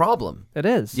 That's a problem. It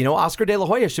is. Oscar De La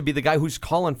Hoya should be the guy who's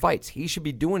calling fights. He should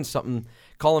be doing something,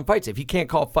 calling fights. If he can't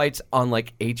call fights on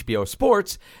like HBO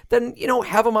Sports, then,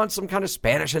 have him on some kind of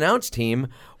Spanish announce team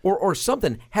or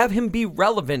something. Have him be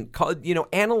relevant,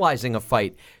 analyzing a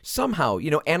fight somehow,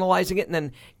 analyzing it. And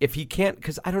then if he can't,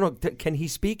 because I don't know, can he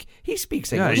speak? He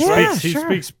speaks Yeah, English. he right? speaks. He sure.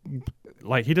 speaks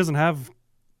like he doesn't have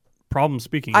problem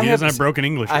speaking. I He have- doesn't have broken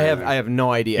English. I or have anything. I have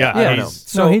no idea. Yeah, I don't know.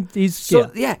 he's- No, he's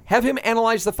So yeah. have him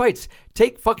analyze the fights.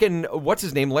 Take fucking what's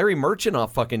his name, Larry Merchant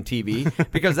off fucking TV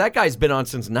because that guy's been on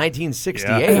since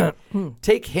 1968.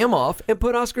 Take him off and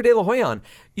put Oscar De La Hoya on.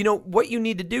 What you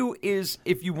need to do is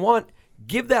if you want,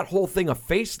 give that whole thing a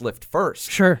facelift first.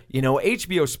 Sure. You know,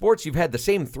 HBO Sports, you've had the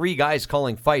same 3 guys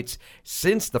calling fights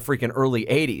since the freaking early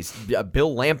 80s.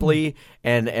 Bill Lampley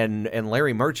and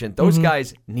Larry Merchant. Those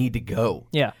guys need to go.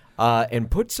 Yeah. And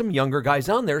put some younger guys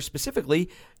on there, specifically,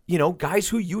 you know, guys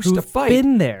who used to Who've fight.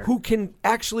 been there. Who can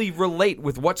actually relate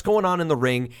with what's going on in the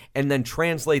ring and then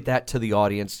translate that to the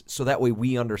audience so that way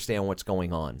we understand what's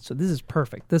going on. So this is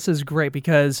perfect. This is great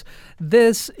because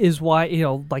this is why, you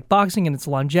know, like boxing and its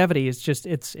longevity is just,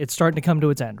 it's starting to come to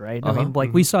its end, right? I mean,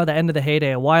 like we saw the end of the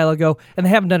heyday a while ago and they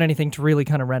haven't done anything to really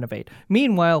kind of renovate.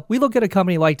 Meanwhile, we look at a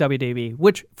company like WWE,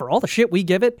 which for all the shit we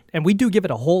give it, and we do give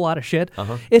it a whole lot of shit,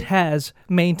 it has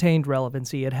maintained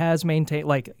relevancy. It has maintained,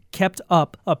 like, kept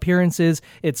up appearances.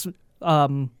 It's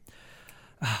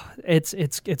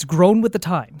grown with the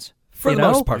times. For you the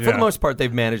know? most part. For Yeah. the most part,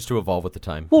 they've managed to evolve with the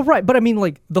time. Well, right, but I mean,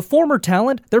 like the former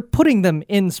talent, they're putting them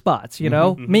in spots. You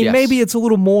know, Yes. maybe it's a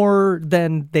little more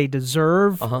than they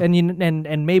deserve,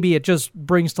 and maybe it just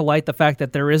brings to light the fact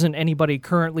that there isn't anybody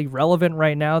currently relevant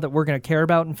right now that we're going to care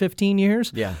about in 15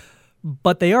 years. Yeah.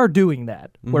 But they are doing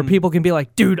that, where people can be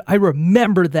like, "Dude, I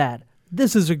remember that.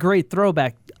 This is a great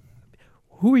throwback."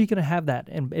 Who are you going to have that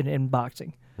in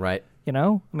boxing? Right. You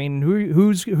know, I mean,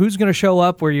 who's going to show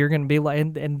up where you're going to be like,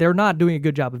 and they're not doing a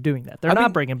good job of doing that. They're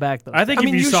not bringing back those. I think I if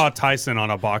mean, you you saw Tyson on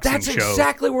a boxing That's show,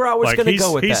 exactly where I was like going to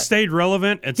go with he's that. stayed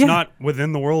relevant. It's Yeah. not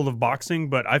within the world of boxing,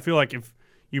 but I feel like if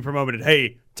you promoted,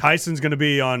 hey, Tyson's going to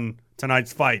be on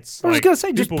tonight's fights. I was like, going to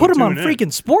say, just people put would him on tune in.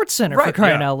 freaking Sports Center for Right,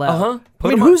 crying yeah. out loud. I Put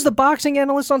mean, him on- who's the boxing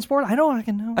analyst on Sport? I don't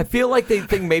fucking know. I feel like they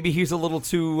think maybe he's a little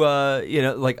too,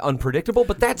 like unpredictable,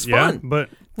 but that's Yeah, fun. but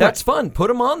That's fun.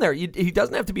 Put him on there. He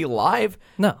doesn't have to be live.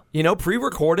 No. You know,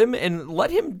 pre-record him and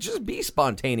let him just be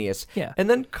spontaneous. Yeah. And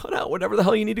then cut out whatever the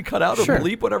hell you need to cut out or Sure.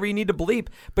 bleep whatever you need to bleep.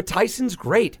 But Tyson's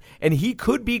great. And he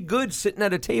could be good sitting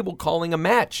at a table calling a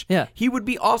match. Yeah. He would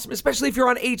be awesome, especially if you're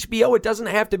on HBO. It doesn't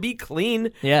have to be clean.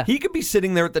 Yeah. He could be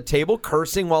sitting there at the table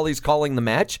cursing while he's calling the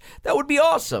match. That would be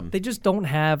awesome. They just don't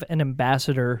have an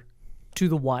ambassador to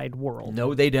the wide world.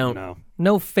 No, they don't. no.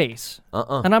 No face.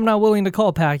 And I'm not willing to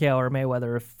call Pacquiao or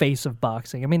Mayweather a face of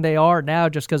boxing. I mean, they are now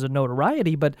just because of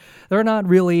notoriety, but they're not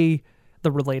really the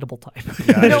relatable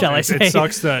type. Shall I It say?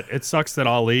 sucks that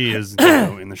Ali is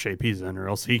in the shape he's in, or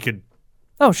else he could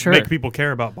Oh, sure. make people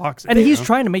care about boxing. And he's you know?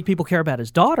 trying to make people care about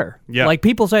his daughter. Yeah. Like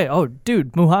people say, oh,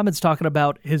 dude, Muhammad's talking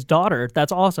about his daughter.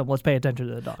 That's awesome. Let's pay attention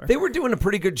to the daughter. They were doing a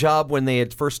pretty good job when they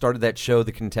had first started that show,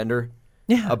 The Contender.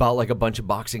 Yeah. About like a bunch of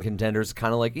boxing contenders,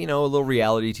 kind of like, you know, a little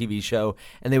reality TV show.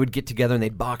 And they would get together and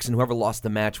they'd box, and whoever lost the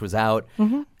match was out.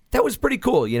 Mm-hmm. That was pretty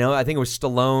cool. You know, I think it was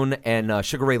Stallone and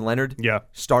Sugar Ray Leonard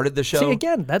started the show. See,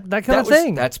 again, that kind of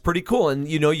thing. That's pretty cool. And,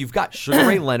 you know, you've got Sugar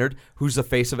Ray Leonard, who's the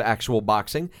face of actual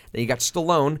boxing. Then you got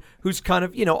Stallone, who's kind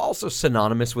of, you know, also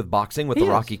synonymous with boxing, with He the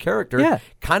is. Rocky character. Yeah.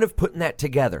 Kind of putting that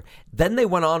together. Then they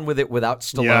went on with it without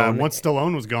Stallone. Yeah, once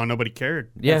Stallone was gone, nobody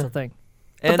cared. That's the thing.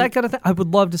 But And that kind of thing, I would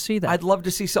love to see that. I'd love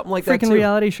to see something like that, Freaking too.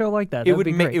 reality show like that. It That'd would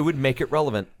be great. it would make it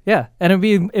relevant. Yeah, and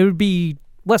it would be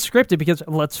less scripted because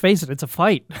let's face it, it's a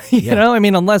fight. you know, I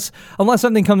mean, unless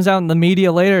something comes out in the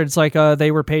media later, it's like they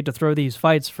were paid to throw these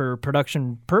fights for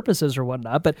production purposes or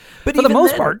whatnot. But for the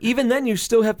most part, even then, you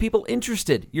still have people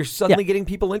interested. You're suddenly getting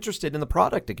people interested in the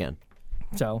product again.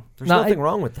 so There's nothing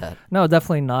wrong with that. No,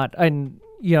 definitely not. And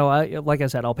you know, like I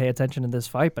said, I'll pay attention to this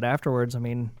fight, but afterwards, I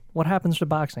mean, what happens to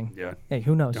boxing? Yeah. Hey,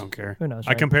 who knows? Don't care. Who knows?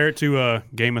 I right? compare it to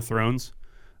Game of Thrones.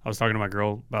 I was talking to my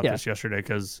girl about Yeah. this yesterday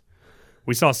because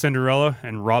we saw Cinderella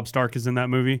and Rob Stark is in that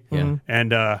movie. Yeah.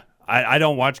 And I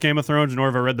don't watch Game of Thrones, nor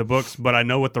have I read the books, but I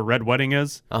know what the Red Wedding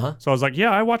is. Uh-huh. So I was like, yeah,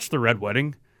 I watched the Red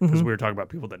Wedding because we were talking about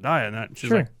people that die and that. And she's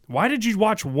Sure. like, why did you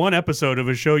watch one episode of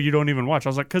a show you don't even watch? I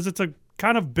was like, because it's a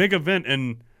kind of big event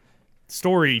in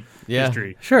story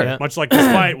history. Sure. Yeah. Much like this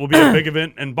fight will be a big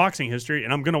event in boxing history,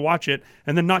 and I'm going to watch it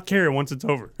and then not care once it's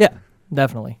over. Yeah,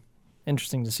 definitely.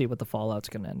 Interesting to see what the fallout's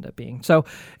going to end up being. So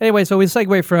anyway, so we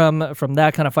segue from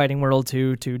that kind of fighting world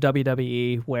to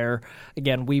WWE, where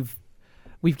again we've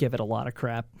given it a lot of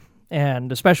crap,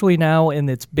 and especially now in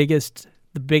the biggest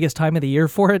time of the year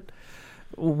for it,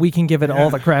 we can give it all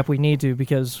the crap we need to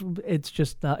because it's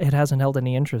just it hasn't held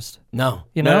any interest. No.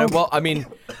 You know? Well, I mean,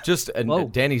 just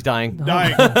Danny's dying.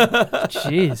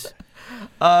 Jeez.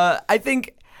 I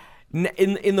think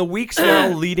in the weeks now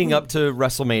leading up to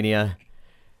WrestleMania,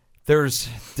 there's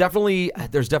definitely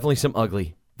some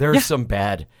ugly. There's some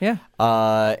bad. Yeah.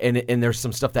 And there's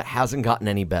some stuff that hasn't gotten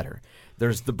any better.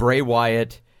 There's the Bray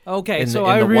Wyatt. Okay, and so the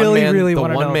I really the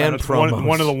want to know one-man That's promos.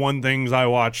 one of the things I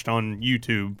watched on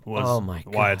YouTube was Oh my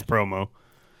God. Wyatt's promo.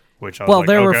 Which I was Well, like,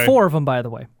 there okay. were 4 of them, by the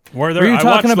way. Were Were you I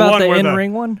talking watched about one the where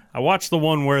in-ring one? I watched the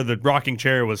one where the rocking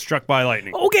chair was struck by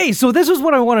lightning. Okay, so this is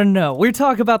what I want to know. We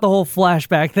talk about the whole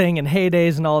flashback thing and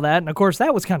heydays and all that, and of course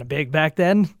that was kind of big back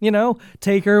then,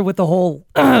 Taker with the whole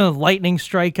lightning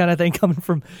strike kind of thing coming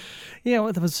from, it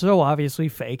was so obviously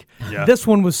fake. Yeah. This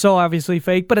one was so obviously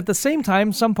fake, but at the same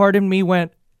time, some part in me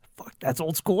went, fuck, that's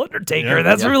old school Undertaker. Yeah.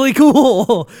 That's really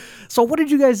cool. So what did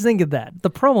you guys think of that? The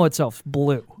promo itself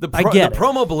blew. I get the it.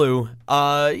 promo blew.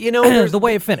 The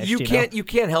way it finished. You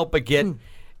can't help but get,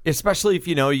 especially if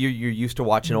you're used to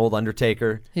watching old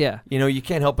Undertaker. Yeah. You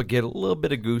can't help but get a little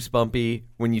bit of goosebumpy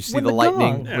when you see When the the lightning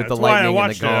gong. Yeah, with the that's why I lightning and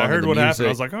watched the gong. it. I and heard the what happened. music. I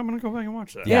was like, I'm going to go back and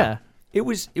watch that. Yeah. It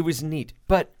was neat,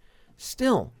 but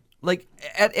still, like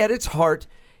at its heart,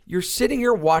 you're sitting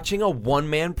here watching a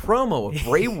one-man promo of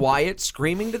Bray Wyatt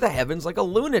screaming to the heavens like a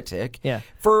lunatic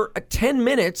for 10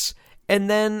 minutes, and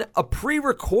then a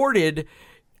pre-recorded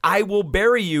 "I Will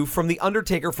Bury You" from The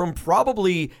Undertaker from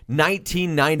probably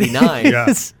 1999.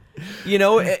 Yeah.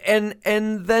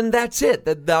 And then that's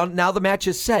it. Now the match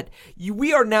is set.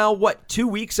 We are now 2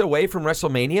 weeks away from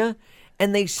WrestleMania,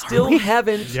 and they still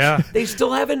haven't. Yeah. They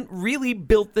still haven't really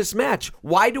built this match.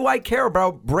 Why do I care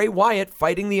about Bray Wyatt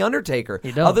fighting the Undertaker?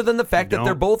 You don't. Other than the fact You that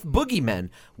they're don't. both boogeymen.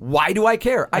 Why do I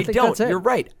care? I think don't. that's it. You're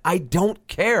right. I don't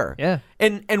care. Yeah.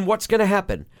 And what's going to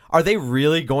happen? Are they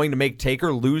really going to make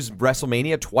Taker lose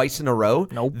WrestleMania twice in a row?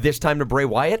 Nope. This time to Bray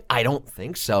Wyatt? I don't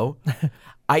think so.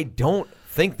 I don't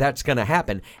think that's going to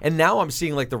happen. And now I'm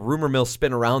seeing like the rumor mill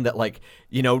spin around that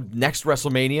next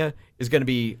WrestleMania is going to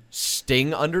be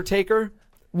Sting Undertaker.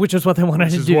 Which is what they wanted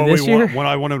This to is do what this year. what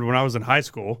I wanted when I was in high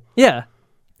school. Yeah.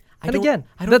 I And don't- again,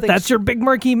 I don't think that's your big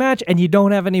marquee match, and you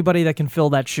don't have anybody that can fill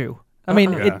that shoe. I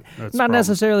mean, Yeah, it, that's the not problem.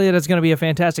 necessarily that it's going to be a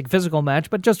fantastic physical match,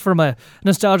 but just from a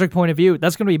nostalgic point of view,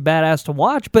 that's going to be badass to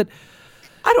watch. But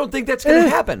I don't think that's going to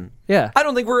happen. yeah. I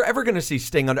don't think we're ever going to see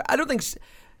Sting I don't think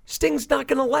Sting's not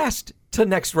going to last to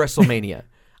next WrestleMania.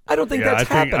 I don't think that's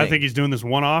happening. I think he's doing this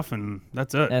one-off, and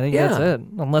that's it. I think Yeah. that's it,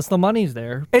 unless the money's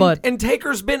there. And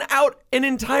Taker's been out an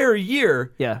entire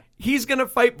year. Yeah. He's going to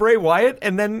fight Bray Wyatt,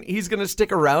 and then he's going to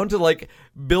stick around to,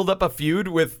 build up a feud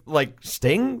with,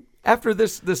 Sting after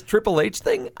this Triple H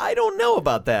thing? I don't know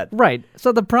about that. right.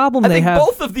 So the problem I they think have.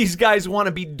 both of these guys want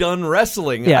to be done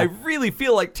wrestling. Yeah. I really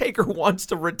feel like Taker wants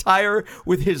to retire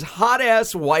with his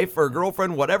hot-ass wife or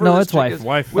girlfriend, whatever No, this it's chick wife. is,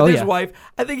 Wife. with Oh, his yeah. wife.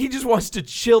 I think he just wants to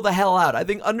chill the hell out. I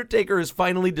think Undertaker has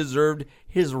finally deserved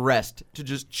his rest, to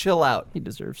just chill out he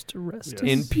deserves to rest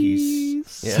in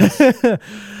peace. peace. Yes.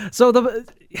 So the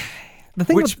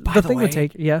thing Which, with by the the thing way, with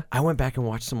Taker, yeah. I went back and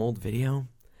watched some old video,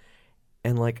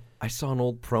 and I saw an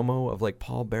old promo of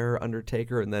Paul Bearer,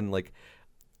 Undertaker, and then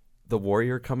the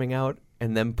Warrior coming out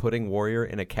and them putting Warrior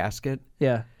in a casket.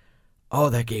 Yeah. Oh,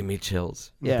 that gave me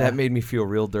chills. Yeah. That made me feel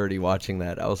real dirty watching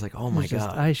that. I was like, oh my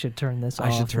God. I should turn this off. I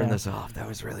should turn now. this off. That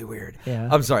was really weird. Yeah.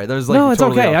 I'm sorry. That was No, it's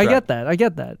totally okay. off I track.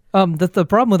 get that. The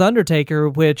problem with Undertaker,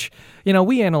 which,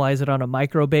 we analyze it on a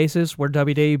micro basis where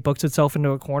WWE books itself into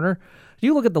a corner.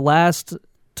 You look at the last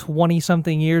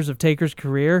 20-something years of Taker's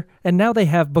career, and now they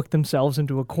have booked themselves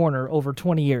into a corner over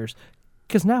 20 years.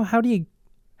 Because now, how do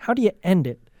you end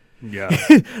it? Yeah.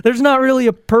 There's not really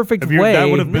a perfect way. That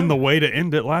would have been the way to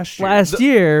end it last year. last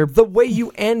year. The way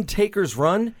you end Taker's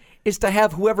run is to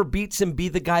have whoever beats him be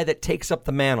the guy that takes up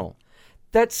the mantle.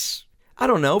 That's, I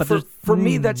don't know. For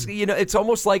me, that's, it's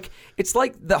almost like, it's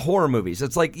like the horror movies.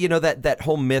 It's like, that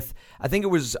whole myth. I think it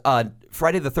was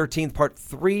Friday the 13th, part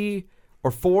 3 or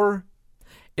 4.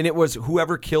 And it was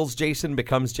whoever kills Jason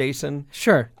becomes Jason.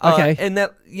 Sure. Okay. And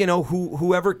that,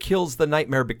 whoever kills the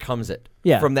nightmare becomes it.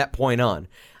 Yeah. From that point on.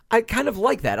 I kind of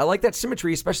like that. I like that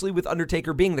symmetry, especially with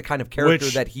Undertaker being the kind of character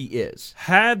Which- that he is.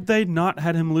 Had they not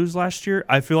had him lose last year,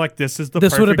 I feel like this is the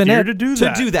This would have perfect been year it. to do To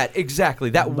that. do that, exactly.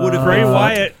 That would have Bray been fun.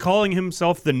 Wyatt calling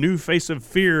himself the new face of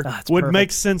fear That's would perfect.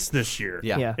 make sense this year.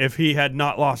 Yeah. Yeah. If he had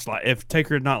not lost, if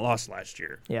Taker had not lost last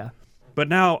year. yeah. But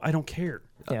now I don't care.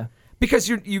 Yeah. Because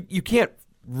you can't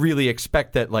really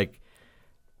expect that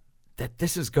that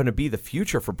this is going to be the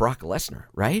future for Brock Lesnar,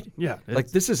 right? Yeah,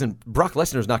 This isn't Brock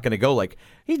Lesnar's not going to go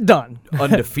He's done.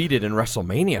 undefeated in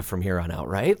WrestleMania from here on out,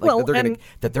 right? Well,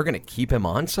 that they're gonna keep him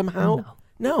on somehow.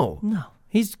 No. No.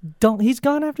 He's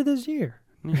gone after this year.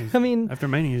 I mean, After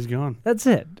Mania, he's gone. that's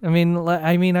it. I mean,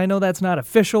 I know that's not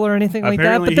official or anything like that,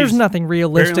 Apparently but there's he's- nothing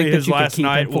realistic Apparently that his you can last keep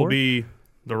night him for. will be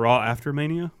the Raw after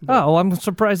Mania. Oh, I'm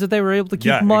surprised that they were able to keep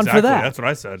yeah, him on exactly. for that. That's what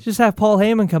I said. Just have Paul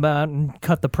Heyman come out and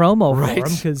cut the promo Right. for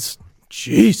him because,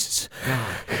 Jesus.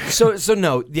 So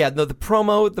no, the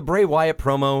promo, the Bray Wyatt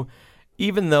promo,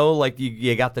 even though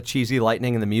you got the cheesy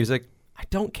lightning and the music, I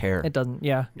don't care. It doesn't,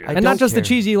 yeah. I And not don't just the care.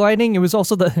 cheesy lighting, it was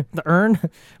also the urn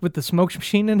with the smoke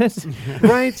machine in it.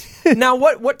 Right. Now,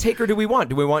 what Taker do we want?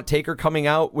 Do we want Taker coming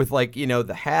out with, like,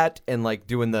 the hat and, like,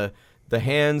 doing the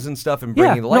hands and stuff and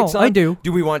bringing Yeah, the lights no, on? I do.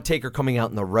 Do we want Taker coming out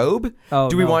in the robe? Oh,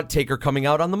 do we no. want Taker coming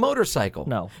out on the motorcycle?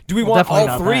 No. Do we Well, want definitely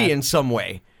all not three that. in some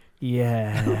way?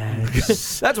 Yeah.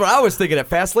 That's what I was thinking at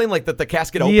Fastlane, like that the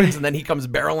casket opens and then he comes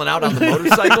barreling out on the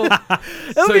motorcycle.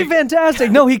 That would be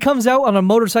fantastic. No, he comes out on a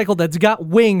motorcycle that's got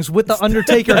wings with the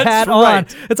Undertaker That's hat right. on.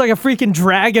 It's like a freaking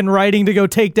dragon riding to go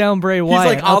take down Bray He's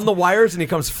Wyatt. like on the wires and he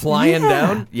comes flying Yeah.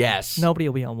 down. Yes. Nobody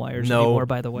will be on wires No. anymore,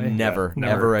 by the way. Never. Yeah,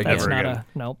 Never again. That's Never not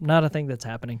again. not a thing that's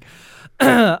happening.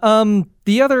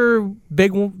 The other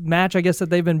big match, I guess,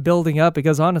 that they've been building up,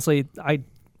 because honestly,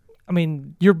 I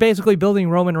mean, you're basically building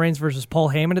Roman Reigns versus Paul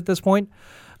Heyman at this point.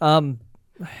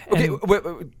 Okay, and- wait,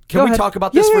 Go can we ahead. talk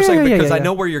about this Yeah, for a yeah, second? yeah, Because yeah, I yeah.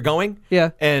 know where you're going. Yeah.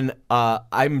 And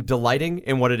I'm delighting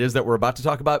in what it is that we're about to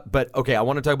talk about. But, okay, I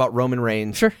want to talk about Roman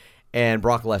Reigns Sure. and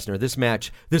Brock Lesnar. This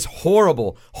match, this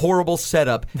horrible, horrible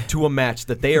setup to a match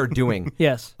that they are doing.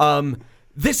 Yes.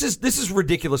 This is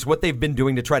ridiculous what they've been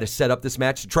doing to try to set up this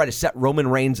match, to try to set Roman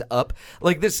Reigns up.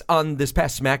 Like this on this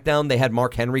past SmackDown, they had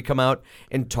Mark Henry come out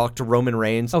and talk to Roman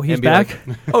Reigns. Oh, he's and be back?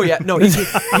 like- oh yeah, no,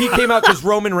 he came out because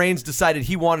Roman Reigns decided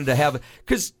he wanted to have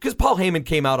because Paul Heyman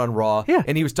came out on Raw, Yeah.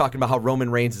 and he was talking about how Roman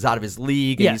Reigns is out of his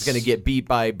league and he's Yes. going to get beat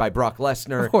by Brock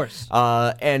Lesnar. Of course.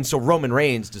 And so Roman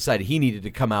Reigns decided he needed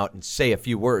to come out and say a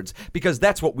few words because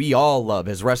that's what we all love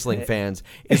as wrestling fans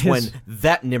is when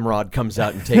that Nimrod comes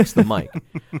out and takes the mic.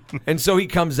 And so he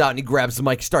comes out and he grabs the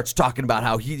mic, starts talking about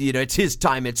how it's his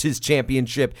time, it's his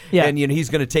championship, Yeah. and he's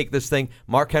going to take this thing.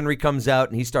 Mark Henry comes out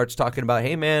and he starts talking about,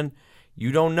 hey man,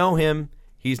 you don't know him.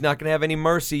 He's not going to have any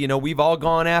mercy. We've all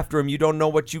gone after him. You don't know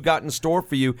what you got in store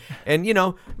for you. And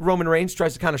Roman Reigns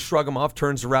tries to kind of shrug him off,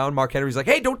 turns around. Mark Henry's like,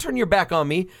 hey, don't turn your back on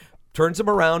me. Turns him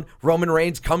around. Roman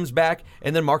Reigns comes back,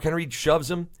 and then Mark Henry shoves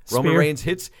him. Roman Spear. Reigns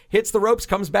hits the ropes,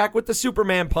 comes back with the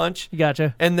Superman punch.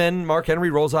 Gotcha. And then Mark Henry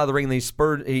rolls out of the ring, and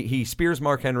he spears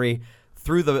Mark Henry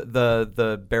through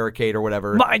the barricade or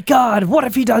whatever. My God, what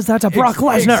if he does that to Brock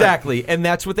Lesnar? Exactly, and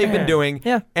that's what they've been doing.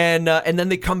 Yeah. And then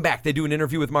they come back. They do an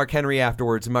interview with Mark Henry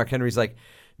afterwards, and Mark Henry's like,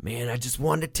 "Man, I just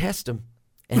wanted to test him,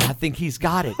 and I think he's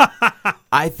got it.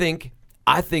 I think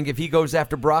if he goes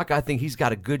after Brock, I think he's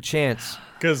got a good chance."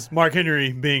 Because Mark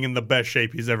Henry being in the best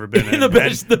shape he's ever been in, The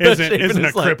best and shape in isn't a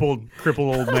his life. crippled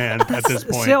old man at this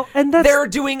point. So, and that's They're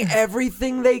doing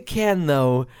everything they can,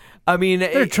 though. I mean,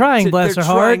 They're trying, bless they're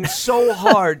their heart. trying so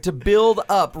hard to build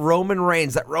up Roman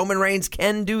Reigns, that Roman Reigns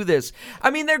can do this.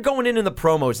 I mean, they're going in the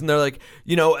promos, and they're like,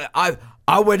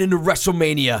 I went into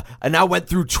WrestleMania, and I went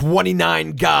through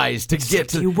 29 guys to get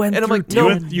to. You went and I'm through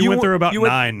like, 10. no, You went through about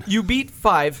 9. You beat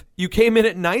 5. You came in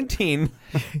at 19.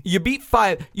 You beat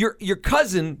 5. Your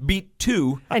cousin beat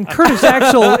 2. and Curtis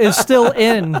Axel is still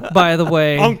in, by the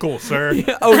way. Uncle, sir.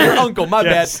 Oh, your uncle. My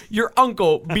Yes. bad. Your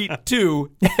uncle beat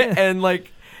 2,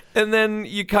 and then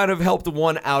you kind of helped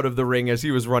 1 out of the ring as he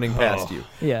was running past you.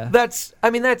 Yeah. That's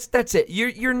it.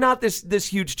 You're not this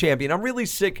huge champion. I'm really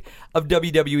sick of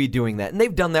WWE doing that, and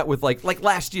they've done that with like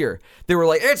last year. They were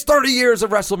like, it's 30 years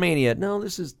of WrestleMania. No,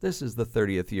 this is the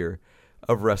 30th year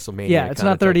of WrestleMania. Yeah, it's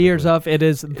kinda not 30 years technically. off. It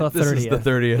is the 30th. This is the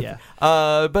 30th.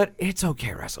 Yeah. But it's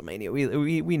okay, WrestleMania.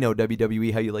 We know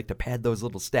WWE, how you like to pad those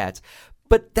little stats.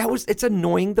 But it's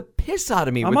annoying the piss out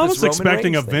of me. I'm with almost this Roman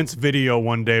expecting a Reigns thing. Vince video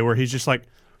one day where he's just like,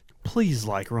 please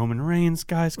like Roman Reigns,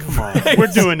 guys. Come on. We're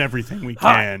doing everything we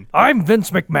can. Hi, I'm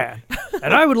Vince McMahon,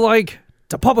 and I would like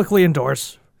to publicly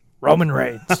endorse Roman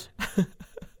Reigns.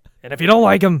 And if you don't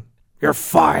like him, you're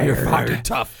fired. You're fired.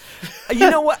 Tough. You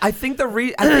know what? I think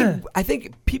I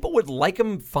think people would like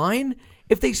him fine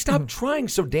if they stopped trying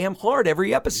so damn hard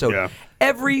every episode. Yeah.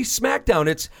 Every SmackDown,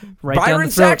 it's Right down Byron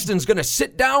the throat. Saxton's going to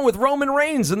sit down with Roman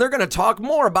Reigns, and they're going to talk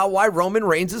more about why Roman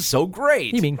Reigns is so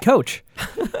great. You mean coach?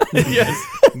 yes.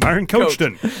 Byron coached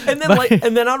him. And then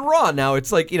and then on Raw now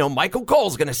it's like, Michael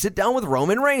Cole's going to sit down with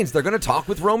Roman Reigns. They're going to talk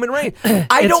with Roman Reigns.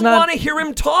 I don't not- want to hear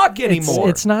him talk anymore.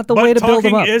 It's not the But way to build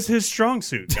him talking up. is his strong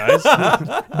suit, guys.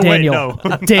 Daniel. Wait,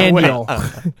 no. Daniel.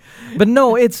 But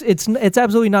no, it's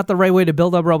absolutely not the right way to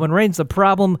build up Roman Reigns. The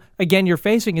problem, again, you're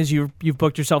facing is you've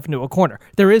booked yourself into a corner.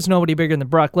 There is nobody bigger than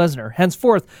Brock Lesnar.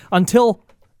 Henceforth, until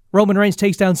Roman Reigns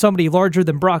takes down somebody larger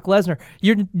than Brock Lesnar,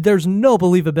 there's no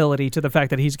believability to the fact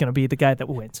that he's going to be the guy that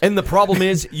wins. And the problem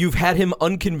is you've had him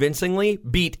unconvincingly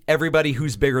beat everybody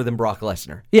who's bigger than Brock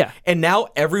Lesnar. Yeah. And now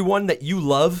everyone that you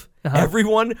love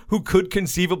everyone who could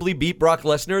conceivably beat Brock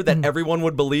Lesnar that everyone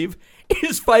would believe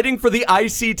is fighting for the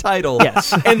IC title.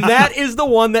 Yes. And that is the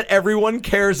one that everyone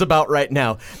cares about right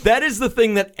now. That is the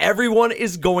thing that everyone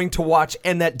is going to watch.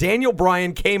 And that Daniel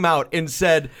Bryan came out and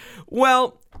said,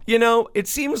 well, you know, it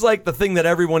seems like the thing that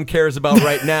everyone cares about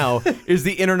right now is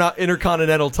the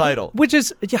Intercontinental title. Which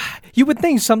is, yeah, you would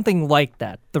think something like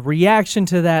that. The reaction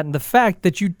to that and the fact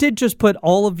that you did just put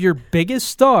all of your biggest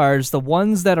stars, the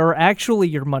ones that are actually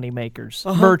your moneymakers,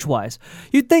 merch-wise,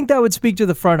 you'd think that would speak to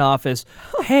the front office.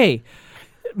 Hey,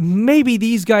 maybe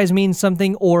these guys mean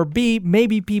something, or B,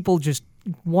 maybe people just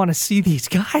want to see these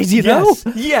guys, you know?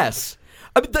 Yes.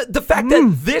 I mean, the fact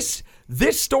that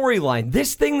this storyline,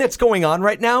 this thing that's going on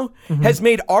right now, has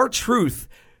made R-Truth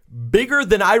bigger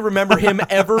than I remember him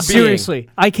ever being. Seriously,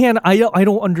 I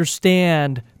don't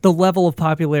understand the level of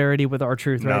popularity with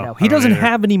R-Truth right now. He doesn't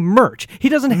have any merch. He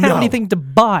doesn't have anything to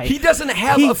buy. He doesn't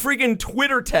have a friggin'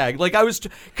 Twitter tag. Like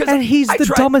and he's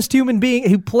the dumbest human being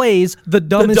who plays the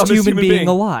dumbest human being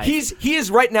alive. He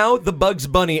is right now the Bugs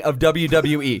Bunny of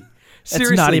WWE.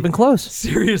 Seriously, it's not even close.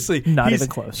 Seriously, not even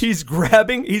close. He's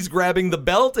grabbing the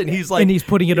belt and he's like, and he's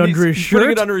putting it under his shirt.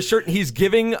 Putting it under his shirt, and he's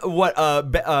giving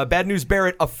Bad News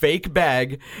Barrett a fake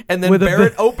bag, and then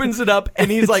Barrett opens it up,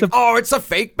 and he's like, "Oh, it's a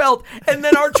fake belt." And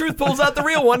then R-Truth pulls out the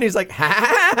real one, and he's like,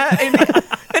 "Ha!"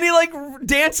 and he like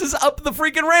dances up the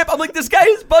freaking ramp. I'm like, this guy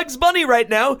is Bugs Bunny right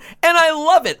now, and I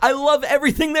love it. I love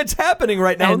everything that's happening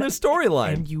right now in this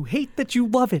storyline. And you hate that you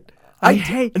love it. I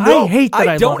don't hate that I love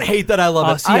it. I don't hate that I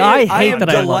love it. See, I hate that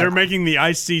I love it. They're making the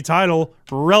IC title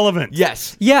relevant.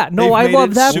 Yes. Yeah, no, I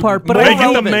love that part, but Make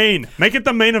it the main. Make it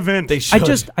the main event. They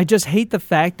should. I just hate the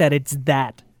fact that it's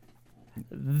that.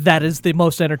 That is the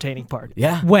most entertaining part.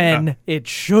 Yeah. When it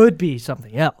should be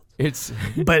something else.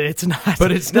 But it's not.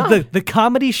 But it's not. The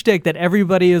comedy shtick that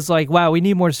everybody is like, wow, we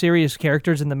need more serious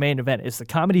characters in the main event. It's the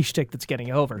comedy shtick that's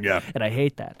getting over. Yeah. And I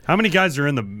hate that. How many guys are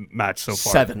in the match so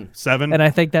far? 7. 7? And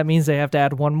I think that means they have to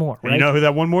add one more. And right? you know who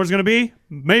that one more is going to be?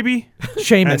 Maybe?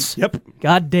 Sheamus. Yep.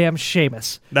 Goddamn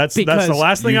Sheamus. That's the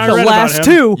last thing I the read last about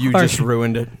him. two. You just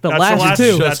ruined it. The last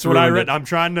two. That's what I read. I'm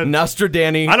trying to.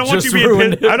 Nostradamus. I don't want just you being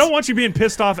ruined pissed, it. I don't want you being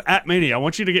pissed off at Mania. I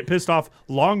want you to get pissed off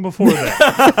long before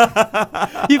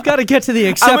that. You've got to get to the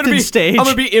acceptance stage. I'm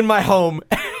going to be in my home,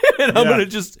 and I'm going to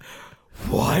just...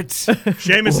 What?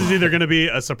 Sheamus is either going to be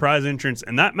a surprise entrance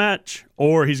in that match,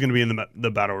 or he's going to be in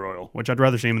the Battle Royal, which I'd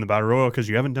rather see him in the Battle Royal because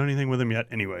you haven't done anything with him yet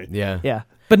anyway. Yeah. Yeah.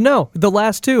 But no, the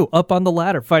last two up on the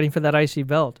ladder fighting for that IC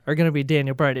belt are going to be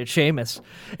Daniel Bryan and Sheamus.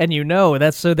 And you know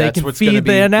that's so they can feed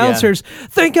the announcers. Yeah.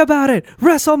 Think about it.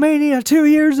 WrestleMania 2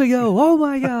 years ago. Oh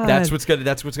my God. That's what's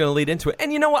gonna lead into it.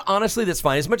 And you know what? Honestly, that's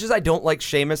fine. As much as I don't like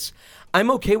Sheamus, I'm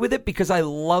okay with it because I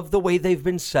love the way they've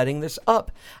been setting this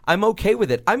up. I'm okay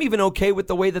with it. I'm even okay with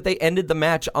the way that they ended the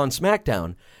match on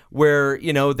SmackDown, where,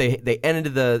 you know, they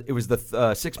ended it was the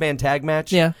 6-man tag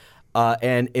match. Yeah.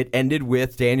 And it ended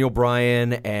with Daniel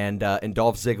Bryan and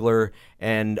Dolph Ziggler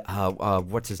and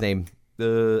what's his name?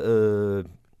 The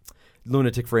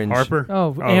Lunatic Fringe. Harper?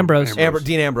 Ambrose.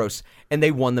 Dean Ambrose. And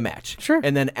they won the match. Sure.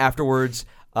 And then afterwards,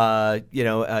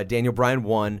 Daniel Bryan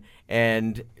won,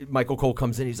 and Michael Cole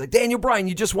comes in. He's like, Daniel Bryan,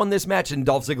 you just won this match. And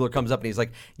Dolph Ziggler comes up and he's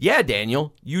like, yeah,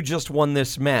 Daniel, you just won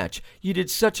this match. You did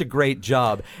such a great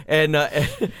job. And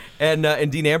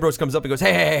Dean Ambrose comes up and goes,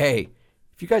 hey.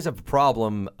 If you guys have a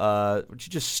problem, would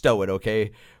you just stow it, okay?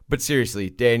 But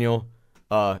seriously, Daniel,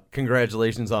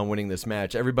 congratulations on winning this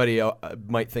match. Everybody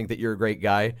might think that you're a great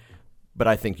guy, but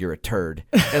I think you're a turd.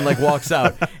 And, like, walks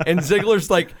out. And Ziggler's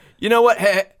like, you know what?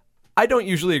 Hey, I don't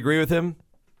usually agree with him,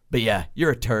 but yeah,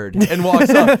 you're a turd. And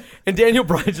walks out. And Daniel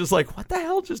Bryan's just like, what the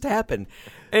hell just happened?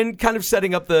 And kind of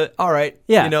setting up all right.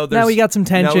 Yeah, you know, now we got some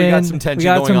tension. We got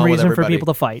some reason for people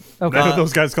to fight. Okay. None of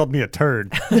those guys called me a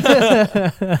turd.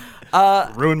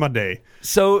 Ruined my day.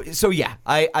 So yeah,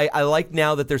 I like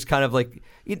now that there's kind of like,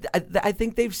 I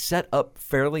think they've set up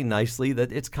fairly nicely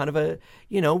that it's kind of a,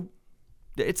 you know,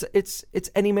 it's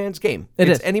any man's game.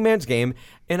 It's any man's game,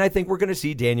 and I think we're going to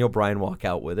see Daniel Bryan walk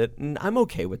out with it, and I'm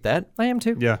okay with that. I am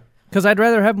too. Yeah. Because I'd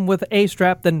rather have him with a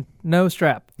strap than no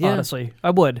strap, Yeah. honestly.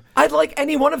 I would. I'd like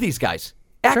any one of these guys.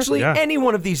 Actually, Yeah. any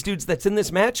one of these dudes that's in this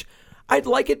match, I'd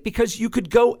like it because you could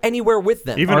go anywhere with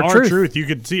them. Even R-Truth. R-Truth, you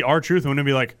could see R-Truth and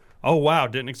be like, oh, wow,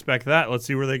 didn't expect that. Let's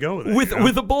see where they go with it.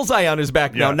 With a bullseye on his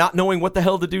back now, Yeah. not knowing what the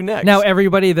hell to do next. Now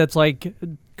everybody that's like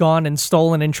gone and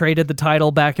stolen and traded the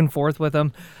title back and forth with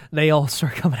him, they all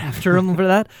start coming after him for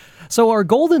that. So are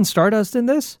Gold and Stardust in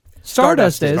this?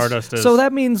 Stardust is. Stardust is. So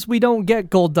that means we don't get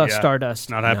Gold Dust Yeah,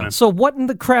 Stardust. not happening. So what in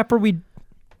the crap are we...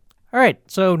 All right,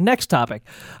 so next topic.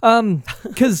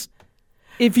 Because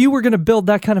if you were going to build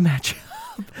that kind of match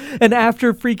And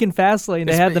after freaking Fastlane,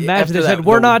 they had the match. After They that, said,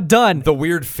 "We're not done." The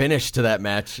weird finish to that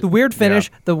match. The weird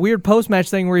finish, the weird post-match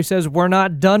thing where he says, "We're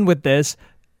not done with this,"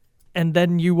 and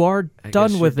then you are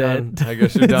done with it. I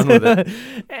guess you're done with it.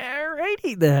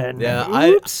 Alrighty then. Yeah,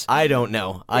 Oops. I don't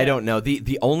know. I don't know.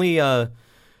 The only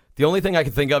thing I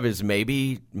can think of is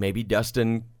maybe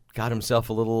Dustin got himself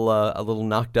a little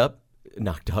knocked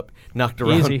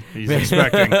around. Easy. He's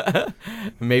expecting.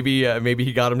 Maybe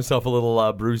he got himself a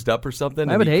little bruised up or something.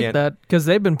 I would hate that because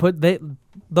they've been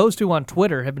those two on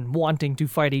Twitter have been wanting to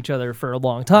fight each other for a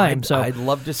long time. So I'd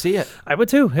love to see it. I would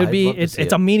too. It's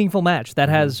it. a meaningful match that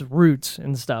has roots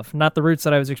and stuff. Not the roots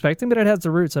that I was expecting, but it has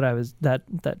the roots that I was that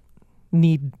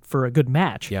need for a good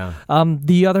match. Yeah.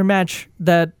 The other match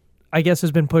that I guess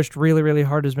has been pushed really, really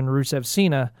hard has been Rusev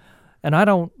Cena, and I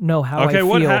don't know how I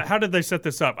feel. How did they set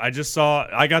this up?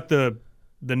 I got the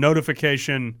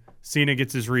notification Cena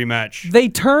gets his rematch. They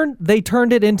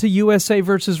turned it into USA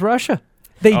versus Russia.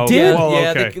 They did. Well, Yeah,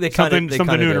 okay. they kinda- something they new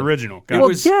kinda and did. original. It Well,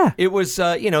 was, yeah. It was,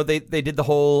 they did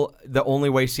the only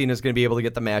way Cena's going to be able to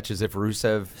get the match is if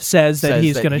Rusev says that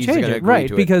he's going to change gonna it, agree right?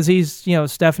 to it.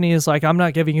 Because Stephanie is like, I'm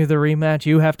not giving you the rematch.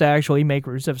 You have to actually make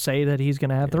Rusev say that he's going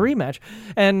to have the rematch.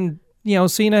 And,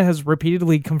 Cena has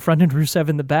repeatedly confronted Rusev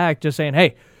in the back just saying,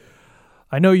 hey,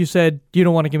 I know you said you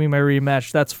don't want to give me my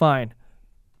rematch. That's fine.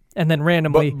 And then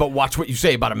randomly, But watch what you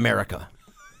say about America.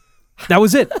 that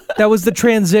was it. That was the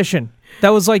transition. That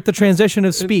was like the transition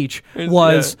of speech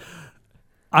was,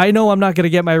 I know I'm not going to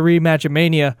get my rematch at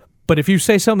Mania, but if you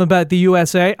say something about the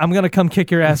USA, I'm going to come kick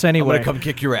your ass I'm anyway. going to come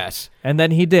kick your ass. And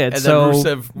then he did. And so then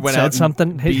Rusev went said out and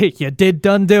something. beat- You did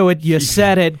done do it. You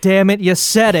said it. Damn it. You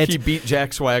said it. He beat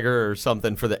Jack Swagger or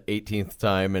something for the 18th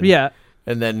time. And, Yeah.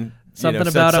 And then Something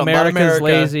said about something America's America.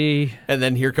 lazy. And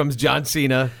then here comes John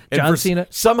Cena. And John Cena.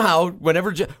 Somehow,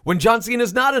 when John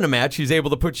Cena's not in a match, he's able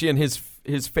to put you in his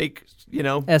fake,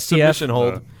 STF. submission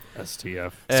hold.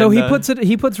 STF. So And,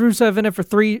 he puts Rusev in it for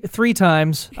three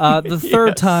times. The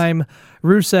third time,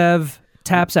 Rusev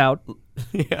taps out.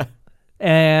 Yeah.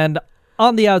 And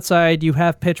on the outside, you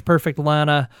have Pitch Perfect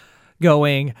Lana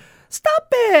going, "Stop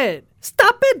it!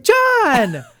 Stop it,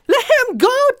 John! Let him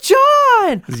go,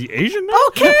 John! Is he Asian now?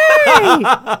 Okay!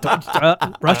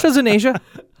 Russia's in Asia.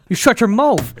 You shut your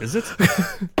mouth. Is it?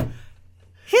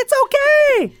 It's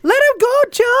okay. Let him go,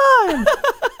 John.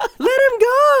 Let him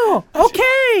go.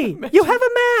 Okay. You have a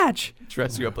match.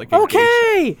 Dress you up like an Asian.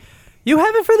 Okay. You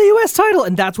have it for the U.S. title.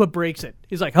 And that's what breaks it.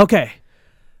 He's like, okay.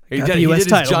 He Got did, the he US did his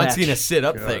title John match. Cena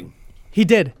sit-up thing. He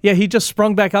did. Yeah, he just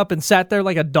sprung back up and sat there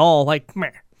like a doll, like,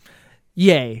 meh.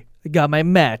 Yay. I got my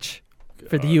match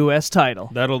for the U.S. title.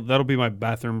 That'll be my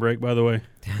bathroom break, by the way.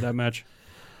 That match.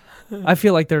 I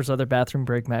feel like there's other bathroom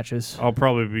break matches. I'll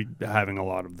probably be having a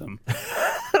lot of them.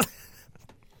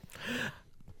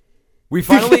 We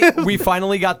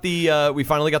finally got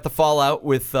the fallout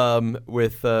with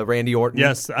Randy Orton.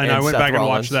 Yes, and I went Seth back and Rollins.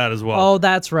 watched that as well. Oh,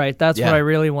 that's right. That's Yeah. what I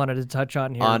really wanted to touch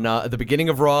on here. On at the beginning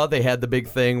of Raw, they had the big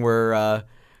thing where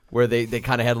they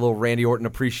kind of had a little Randy Orton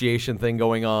appreciation thing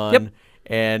going on. Yep.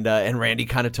 And Randy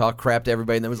kind of talked crap to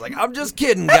everybody and then was like, I'm just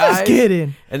kidding, guys. Just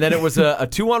kidding. And then it was a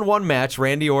 2-on-1 match,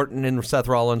 Randy Orton and Seth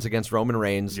Rollins against Roman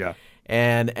Reigns. Yeah.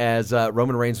 And as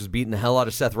Roman Reigns was beating the hell out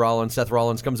of Seth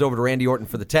Rollins comes over to Randy Orton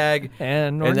for the tag.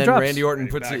 And And Orton then drops. Randy Orton And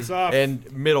he puts backs it off.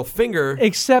 and middle finger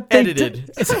Except they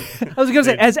edited. I was going to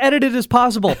say, as edited as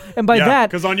possible. And by Yeah, that,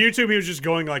 because on YouTube he was just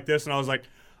going like this, and I was like,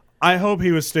 I hope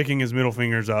he was sticking his middle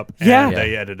fingers up. And Yeah.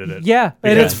 they edited it. yeah.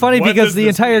 And it's Because funny what because does the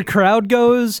this entire mean? crowd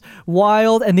goes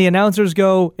wild and the announcers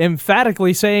go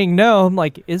emphatically saying no. I'm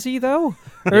like, is he though?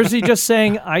 Or is he just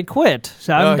saying, I quit?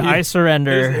 So I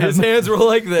surrender. His hands were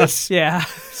like this. yeah.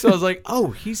 So I was like,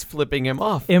 oh, he's flipping him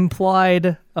off.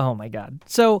 Implied. Oh, my God.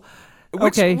 So,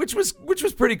 okay. Which was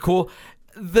pretty cool.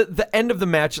 The end of the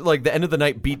match, like the end of the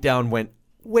night beatdown went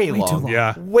way long. too long.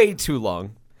 Yeah. Way too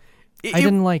long. I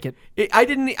didn't like it. I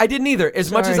didn't either.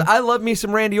 As much as Sorry. I love me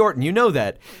some Randy Orton, you know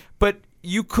that. But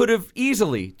you could have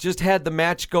easily just had the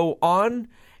match go on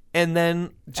and then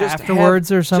just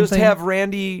Afterwards or something? Just have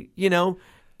Randy,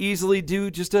 easily do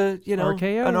just a,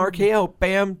 RKO. an RKO.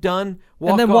 Bam, done.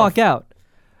 And then walk out.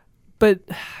 But,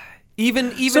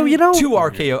 Even So, two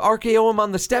RKO him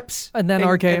on the steps. and then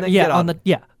RKO. then yeah, get on the,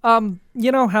 yeah.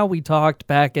 You know how we talked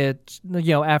back at,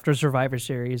 after Survivor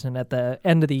Series and at the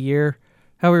end of the year,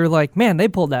 how we were like, man, they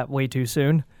pulled that way too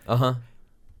soon. Uh-huh.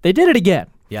 They did it again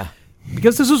Yeah.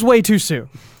 because this was way too soon.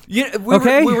 Yeah,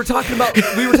 we were talking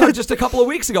just a couple of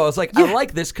weeks ago. I was like, I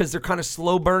like this because they're kind of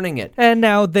slow burning it. And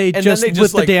now they just lit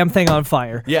the damn thing on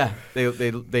fire. Yeah, they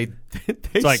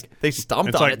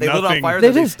stomped on like it. They lit it on nothing- fire. They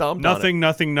They did. stomped on it.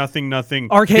 Nothing.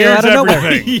 RKO Here's out of nowhere.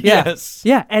 everything. Yeah. Yes.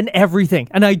 Yeah, and everything.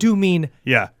 And I do mean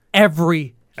Yeah.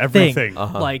 everything. Everything.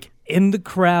 Like in the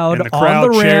crowd, In the crowd,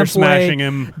 on the chair rampway, smashing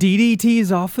him.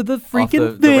 DDTs off of the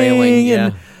freaking the thing, railing, yeah.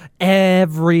 and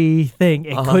everything.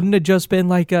 It couldn't have just been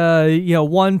like a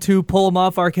 1-2 pull them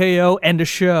off RKO and a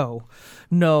show.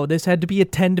 No, this had to be a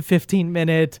 10 to 15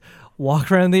 minute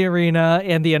walk around the arena,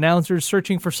 and the announcers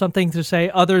searching for something to say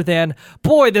other than,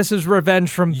 "Boy, this is revenge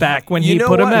from back when he know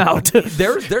put him what? out."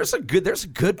 there's a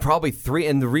good probably 3,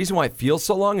 and the reason why it feels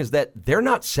so long is that they're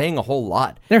not saying a whole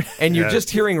lot, and you're just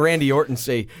hearing Randy Orton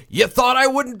say, "You thought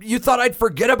I'd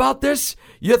forget about this?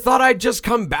 You thought I'd just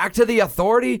come back to the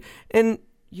Authority?" And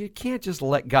you can't just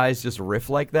let guys just riff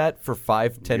like that for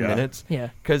 5-10 minutes,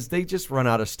 because they just run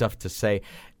out of stuff to say.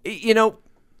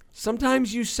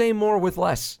 Sometimes you say more with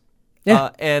less.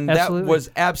 Yeah, and absolutely. that was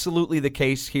absolutely the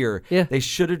case here. Yeah. They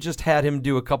should have just had him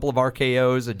do a couple of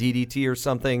RKOs, a DDT or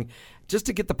something, just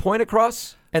to get the point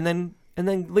across, and then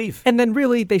leave. And then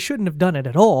really, they shouldn't have done it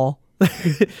at all.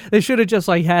 They should have just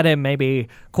had him maybe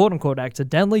quote unquote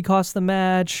accidentally cost the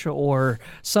match, or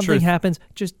something happens.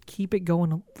 Just keep it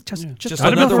going. Just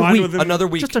another fine week. with it. Another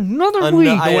week. Just another week.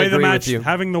 I The way the agree match, with you.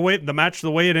 having the match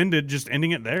the way it ended, just ending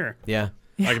it there. Yeah.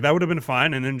 Like that would have been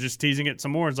fine, and then just teasing it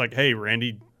some more. It's like, hey,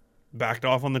 Randy backed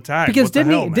off on the tag. Because What the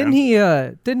hell,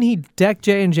 didn't he deck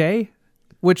J&J,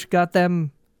 which got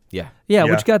them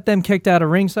which got them kicked out of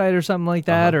ringside or something like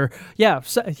that, or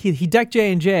he decked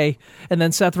J&J, and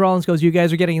then Seth Rollins goes, "You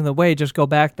guys are getting in the way, just go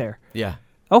back there." Yeah.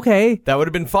 Okay, That would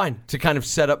have been fine to kind of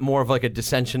set up more of like a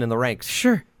dissension in the ranks.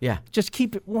 sure. Yeah. Just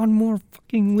keep it one more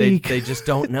fucking They week. just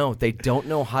don't know. They don't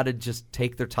know how to just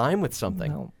take their time with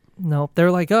something. No,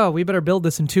 they're like, "Oh, we better build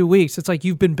this in 2 weeks." It's like,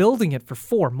 you've been building it for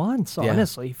 4 months,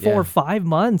 honestly. 4 or 5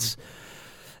 months.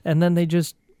 And then they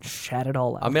just shat it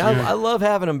all out. I mean, I love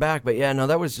having him back, but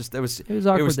that was just it was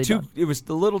awkwardly too done. it was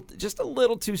a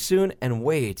little too soon and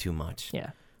way too much.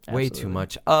 Yeah. Way absolutely. too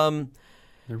much.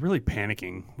 They're really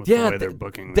panicking with the way they're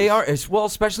booking They this. are as well,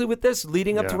 especially with this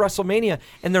leading up to WrestleMania,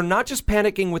 and they're not just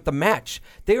panicking with the match.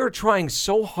 They are trying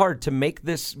so hard to make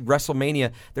this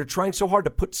WrestleMania. They're trying so hard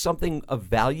to put something of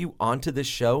value onto this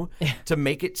show to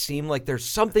make it seem like there's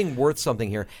something worth something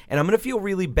here. And I'm going to feel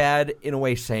really bad in a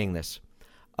way saying this.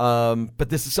 But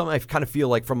this is something I kind of feel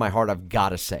like from my heart I've got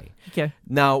to say. Okay.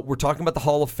 Now we're talking about the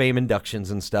Hall of Fame inductions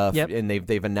and stuff, Yep. and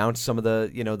they've announced some of the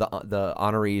the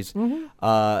honorees.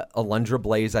 Alundra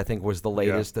Blaze, I think, was the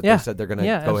latest that they said they're going to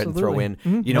go ahead and throw in.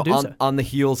 Medusa. On the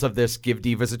heels of this, give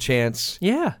Divas a chance.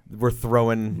 Yeah. We're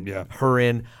throwing her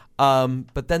in.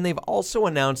 But then they've also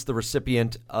announced the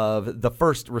recipient of the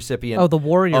first recipient. Oh, the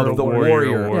Warrior of the Award.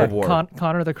 Warrior Yeah, Award.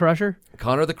 Connor the Crusher.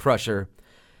 Connor the Crusher,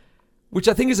 which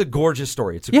I think is a gorgeous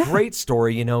story. It's a great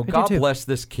story. God too. bless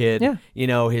this kid.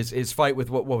 Yeah. His fight with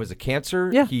what was it, cancer?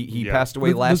 Yeah. He passed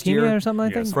away last Leukemia year or something, I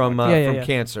think. from Yeah.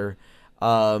 cancer.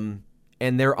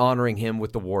 And they're honoring him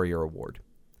with the Warrior Award.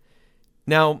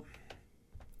 Now,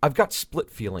 I've got split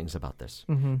feelings about this.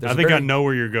 I think I know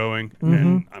where you're going,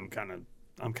 and I'm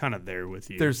kind of there with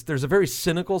you. There's a very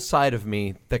cynical side of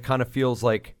me that kind of feels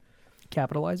like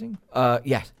Capitalizing.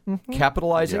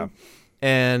 capitalizing,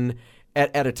 and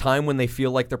at a time when they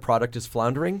feel like their product is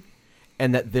floundering,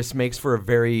 and that this makes for a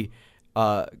very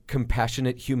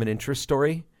compassionate human interest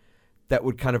story that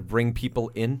would kind of bring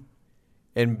people in,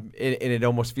 and it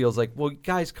almost feels like, well,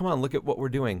 guys, come on, look at what we're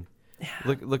doing.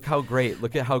 Look how great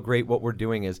what we're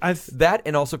doing is. That,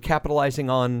 and also capitalizing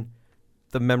on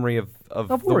the memory of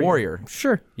the Warrior.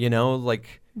 Sure.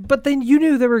 But then you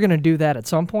knew they were going to do that at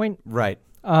some point. Right.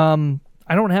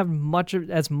 I don't have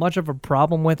as much of a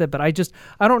problem with it, but I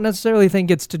don't necessarily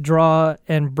think it's to draw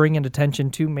and bring in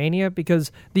attention to Mania,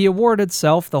 because the award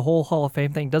itself, the whole Hall of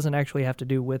Fame thing, doesn't actually have to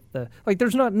do with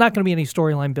there's not going to be any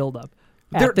storyline buildup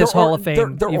at this Hall of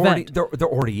Fame event. There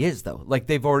already is, though. Like,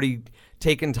 they've already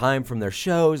taken time from their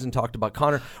shows and talked about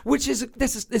Connor, which is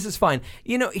this is fine.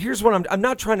 Here's what I'm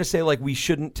not trying to say, like, we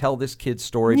shouldn't tell this kid's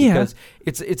story, because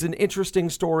it's an interesting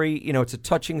story. It's a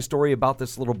touching story about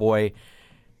this little boy.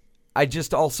 I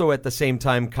just also at the same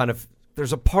time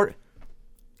there's a part,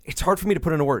 it's hard for me to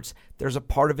put into words. There's a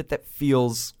part of it that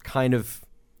feels kind of,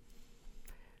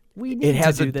 we need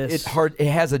to do this. It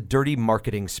has a dirty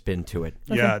marketing spin to it.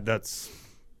 Okay. Yeah, that's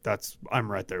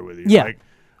I'm right there with you. Yeah,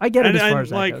 I get it as far as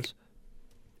that goes.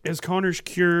 Is Connor's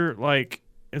Cure,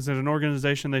 is it an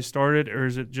organization they started, or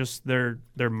is it just their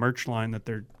merch line that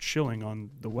they're shilling on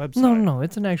the website? No,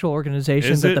 it's an actual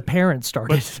organization that the parents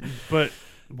started. But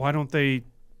why don't they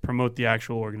promote the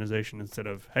actual organization instead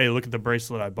of, hey, look at the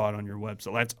bracelet I bought on your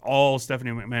website. That's all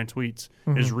Stephanie McMahon tweets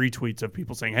is retweets of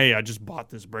people saying, hey, I just bought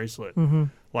this bracelet.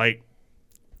 Like,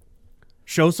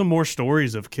 show some more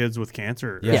stories of kids with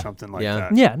cancer or something like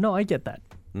that. Yeah, no, I get that.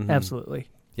 Absolutely.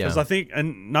 Because I think,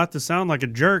 and not to sound like a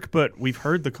jerk, but we've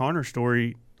heard the Connor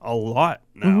story a lot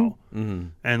now.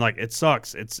 And, like, it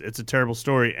sucks. It's a terrible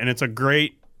story. And it's a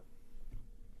great,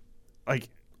 like,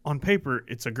 on paper,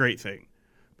 it's a great thing.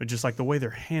 But just, like, the way they're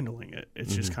handling it,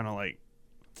 it's just kind of like.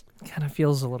 Kind of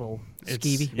feels a little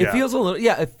skeevy. Yeah. It feels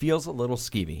a little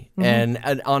skeevy,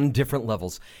 and on different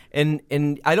levels. And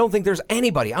I don't think there's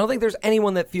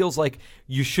anyone that feels like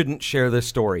you shouldn't share this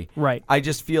story. Right. I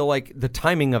just feel like the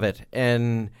timing of it,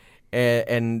 and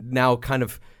now kind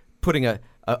of putting an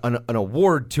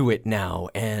award to it now,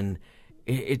 and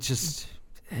it just.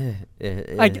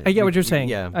 I get what you're saying.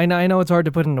 Yeah. I know it's hard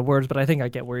to put into words, but I think I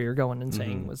get where you're going and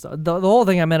saying was the whole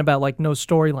thing I meant about, like, no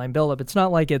storyline buildup. It's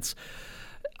not like it's.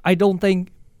 I don't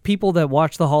think people that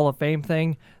watch the Hall of Fame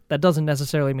thing, that doesn't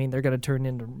necessarily mean they're going to turn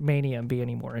into Mania and be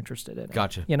any more interested in it.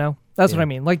 Gotcha. You know, that's what I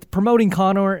mean. Like, promoting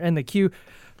Connor and the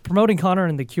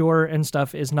Cure and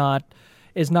stuff is not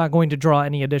going to draw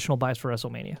any additional buys for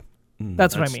WrestleMania.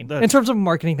 That's what I mean. In terms of a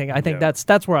marketing thing, I think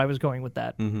that's where I was going with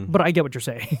that. But I get what you're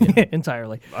saying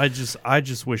entirely. I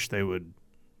just wish they would,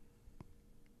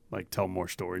 like, tell more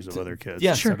stories of other kids.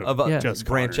 Yeah, instead of just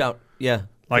branch Connor. out. Yeah.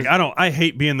 Like, I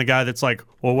hate being the guy that's like,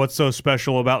 well, what's so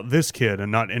special about this kid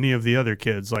and not any of the other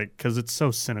kids? Like, because it's so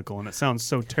cynical and it sounds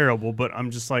so terrible. But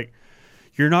I'm just like,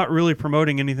 you're not really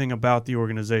promoting anything about the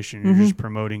organization. You're just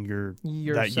promoting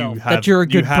Yourself. that you're a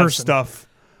good you have person. Stuff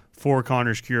for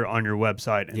Connor's Cure on your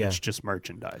website, and it's just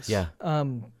merchandise. Yeah.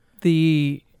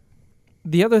 The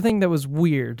other thing that was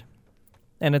weird,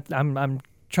 and I'm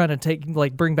trying to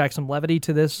bring back some levity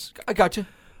to this. I got you.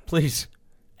 Please.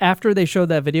 After they showed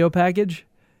that video package,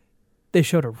 they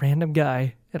showed a random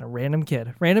guy and a random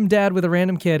kid. Random dad with a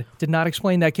random kid. Did not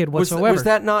explain that kid whatsoever. Was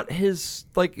that not his,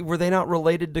 like, were they not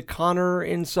related to Connor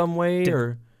in some way?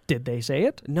 Did they say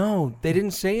it? No, they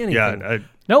didn't say anything. Yeah.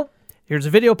 Nope. Here's a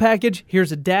video package.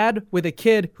 Here's a dad with a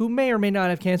kid who may or may not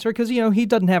have cancer because, he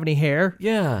doesn't have any hair.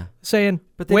 Yeah. Saying,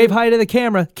 But they wave didn't- hi to the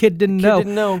camera. Kid didn't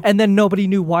know. And then nobody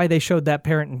knew why they showed that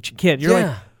parent and kid. You're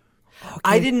like,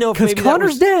 I didn't know if because maybe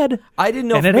Connor's dead. I didn't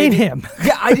know and if it ain't maybe, him.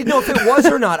 Yeah, I didn't know if it was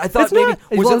or not. I thought It's maybe not.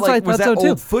 was Well, it like I was thought that so, too.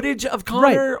 old footage of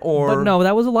Connor or But no,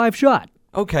 that was a live shot.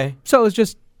 Okay. So it was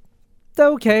just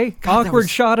okay. God, that awkward was-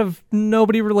 shot of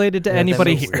nobody related to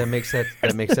anybody here. That makes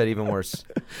that even worse.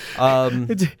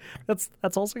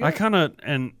 That's also. I kind of,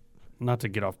 and not to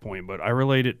get off point, but I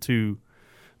relate it to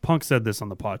Punk said this on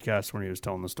the podcast when he was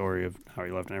telling the story of how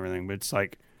he left and everything. But it's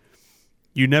like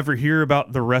you never hear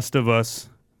about the rest of us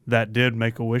that did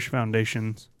Make-A-Wish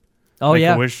Foundations. Oh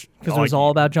yeah, Make-A-Wish, because it was all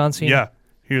about John Cena. Yeah,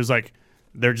 he was like,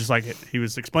 they're just like, he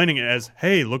was explaining it as,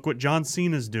 hey, look what John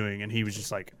Cena's doing, and he was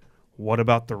just like, what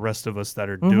about the rest of us that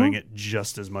are doing it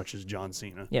just as much as John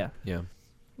Cena? Yeah. Yeah.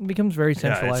 It becomes very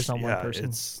centralized it's- on one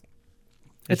person.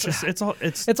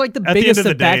 It's like the at biggest end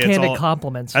of of the day, it's backhanded all-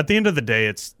 compliments. At the end of the day,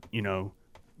 it's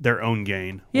their own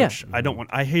gain. Yeah. Which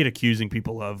I hate accusing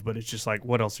people of, but it's just like,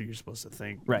 what else are you supposed to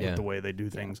think? Right. With Yeah. the way they do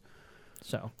things.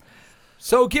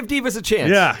 So give Divas a chance.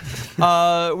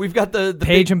 Yeah. We've got the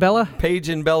Paige big and Bella? Paige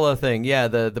and Bella thing. Yeah,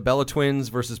 the Bella twins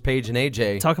versus Paige and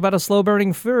AJ. Talk about a slow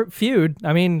burning feud.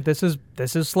 I mean, this is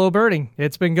slow burning.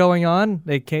 It's been going on.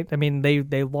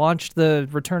 They launched the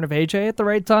return of AJ at the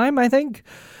right time, I think.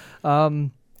 Was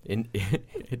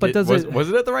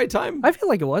it at the right time? I feel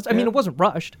like it was. I mean, it wasn't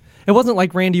rushed. It wasn't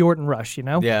like Randy Orton rushed,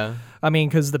 Yeah. I mean,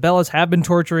 because the Bellas have been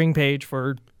torturing Paige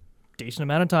for a decent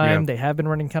amount of time. Yeah. They have been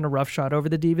running kind of roughshod over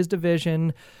the Divas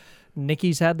division.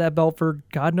 Nikki's had that belt for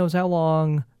God knows how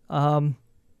long.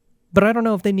 But I don't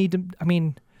know if they need to. I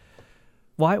mean,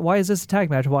 why is this a tag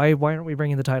match? Why aren't we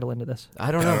bringing the title into this?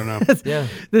 I don't know. Yeah.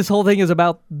 This whole thing is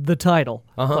about the title.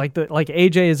 Uh-huh. Like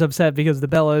AJ is upset because the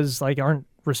Bellas aren't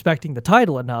respecting the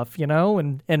title enough,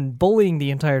 and bullying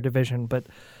the entire division. But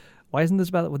why isn't this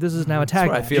about? Well, this is now a tag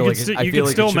what I match. feel like. You can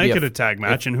still make it a tag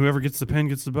match, and whoever gets the pin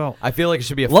gets the belt. I feel like it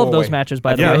should be a Love four-way. those matches,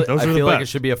 by the Yeah, way. those I are the feel like it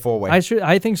best. should be a four-way.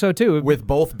 I think so too. with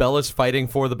both Bellas fighting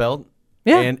for the belt.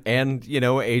 Yeah. And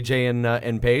AJ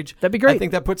and Paige. That'd be great. I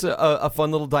think that puts a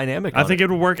fun little dynamic. I think it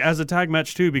would work as a tag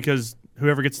match too, because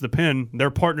whoever gets the pin,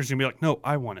 their partner's gonna be like, "No,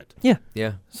 I want it." Yeah.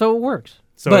 Yeah. So it works.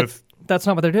 So but if- that's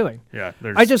not what they're doing. Yeah,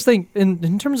 I just think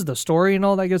in terms of the story and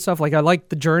all that good stuff, like I like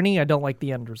the journey, I don't like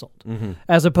the end result.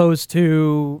 As opposed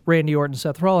to Randy Orton,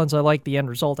 Seth Rollins, I like the end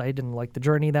result. I didn't like the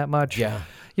journey that much. Yeah.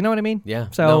 You know what I mean? Yeah.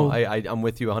 So no, I'm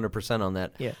with you 100% on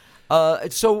that. yeah.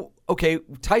 So okay,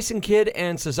 Tyson Kidd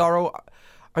and Cesaro.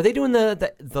 Are they doing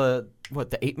the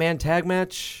 8-man tag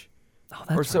match? Oh,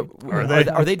 that's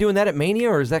Are they doing that at Mania,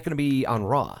 or is that going to be on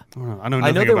Raw? I know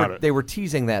nothing about it. They were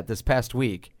teasing that this past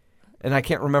week, and I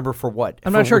can't remember for what.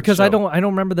 I'm not sure because I don't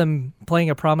remember them playing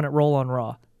a prominent role on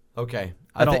Raw. Okay,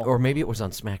 all. Or maybe it was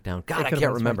on SmackDown. God, I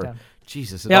can't remember. SmackDown.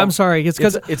 Jesus. I'm sorry. It's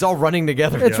because it's all running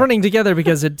together. It's running together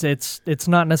because it's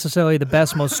not necessarily the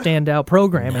best, most standout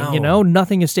programming. No. You know,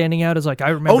 nothing is standing out as like I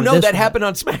remember. Oh no, this that one. happened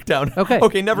on SmackDown.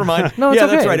 Okay, never mind. No, it's yeah,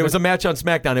 okay. that's right. It was a match on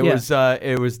SmackDown. It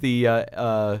Yeah. was the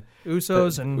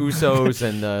Usos and Usos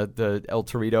and the El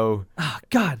Torito. Oh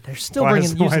God, they're still Why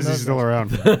using is he those still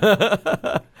guys.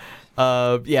 around?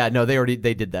 Yeah, no, they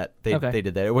did that. They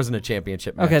did that. It wasn't a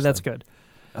championship match. Okay, that's good.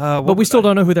 But we still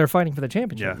don't know who they're fighting for the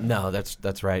championship. Yeah. No,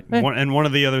 that's right. One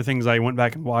of the other things I went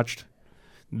back and watched,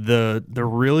 the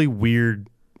really weird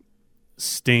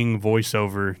Sting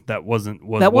voiceover that wasn't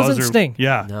Sting.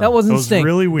 Yeah, No. That wasn't That was Sting.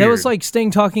 really That weird. was like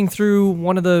Sting talking through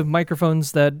one of the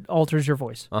microphones that alters your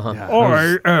voice. Uh-huh. Yeah,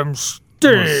 I am It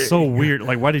Sting. was so weird.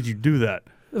 Like, why did you do that?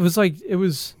 That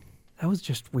was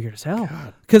just weird as hell.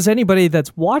 Because anybody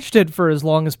that's watched it for as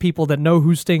long as people that know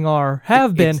who Sting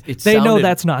have been, they know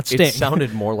that's not Sting. It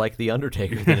sounded more like The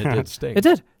Undertaker than it did Sting. It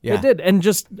did. Yeah. It did. And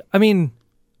just, I mean,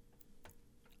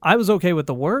 I was okay with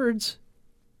the words,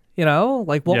 you know,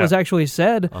 like what Yeah. was actually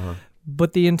said. Uh-huh.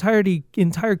 But the entire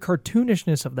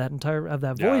cartoonishness of that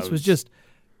Yeah, voice it was just,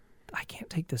 I can't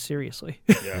take this seriously.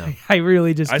 Yeah. I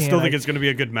really just I can't. still think it's going to be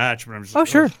a good match, but I'm just Oh,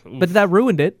 sure. oof. But that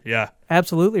ruined it. Yeah.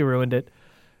 Absolutely ruined it.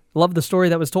 Love the story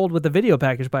that was told with the video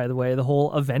package, by the way. The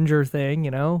whole Avenger thing,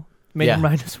 you know? Made Yeah. me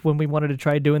remind us when we wanted to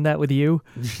try doing that with you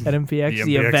at MPX.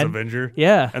 The MPX event. Avenger.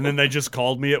 Yeah. And then they just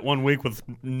called me it one week with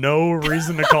no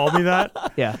reason to call me that.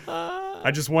 Yeah. I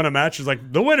just won a match. It's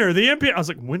like, the winner, the MPX. I was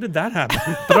like, when did that happen?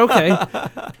 But okay.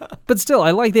 But still,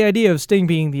 I like the idea of Sting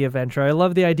being the Avenger. I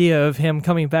love the idea of him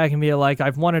coming back and being like,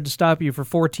 I've wanted to stop you for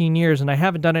 14 years, and I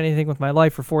haven't done anything with my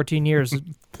life for 14 years,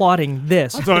 plotting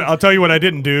this. So I'll tell you what I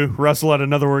didn't do. Wrestle at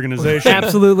another organization.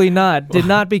 Absolutely not. Did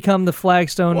not become the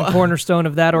flagstone cornerstone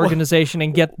of that organization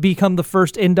and become the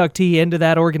first inductee into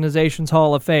that organization's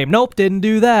Hall of Fame. Nope, didn't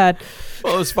do that.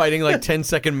 Well, I was fighting like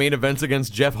 10-second main events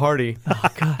against Jeff Hardy.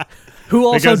 Who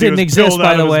also Because he didn't was exist, pilled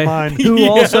by out the of his way. mind. Who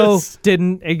Yes. also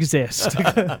didn't exist.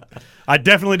 I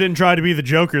definitely didn't try to be the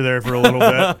Joker there for a little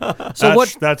bit. So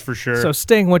That's for sure. So,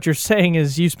 Sting, what you're saying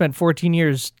is you spent 14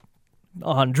 years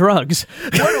on drugs.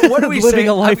 What do we living say?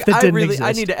 a life that didn't exist.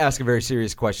 I need to ask a very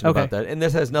serious question Okay. about that. And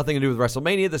this has nothing to do with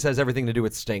WrestleMania. This has everything to do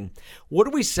with Sting. What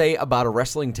do we say about a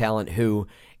wrestling talent who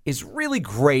is really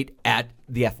great at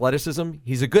the athleticism?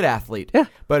 He's a good athlete. Yeah.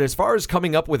 But as far as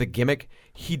coming up with a gimmick,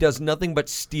 he does nothing but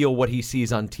steal what he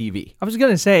sees on TV. I was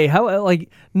going to say, how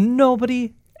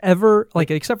nobody ever,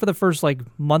 except for the first,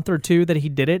 month or two that he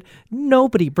did it,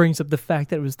 nobody brings up the fact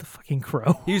that it was the fucking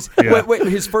Crow. Yeah.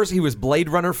 He was Blade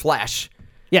Runner Flash.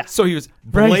 Yeah. So he was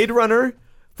Right. Blade Runner,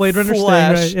 Blade Runner, Sting,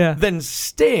 Flash, right, yeah. then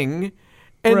Sting,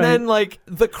 and Right. then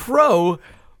the Crow.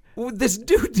 This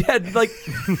dude had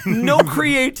no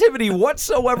creativity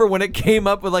whatsoever when it came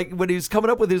up with when he was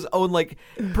coming up with his own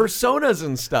personas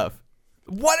and stuff.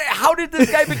 What? How did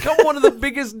this guy become one of the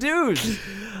biggest dudes?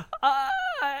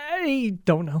 I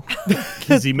don't know.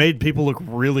 Because he made people look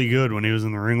really good when he was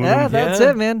in the ring with Yeah, them. that's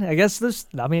Yeah. it, man. I guess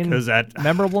Because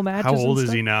memorable matches. how old and is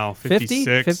stuff. he now? 50?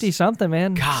 56? 50 something,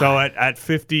 man. So at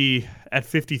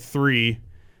 53,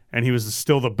 and he was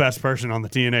still the best person on the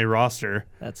TNA roster.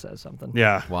 That says something.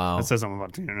 Yeah. Wow. That says something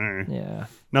about TNA. Yeah.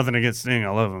 Nothing against Sting. I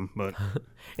love him. But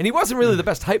And he wasn't really the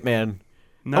best hype man.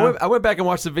 no. I went back and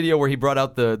watched the video where he brought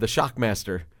out the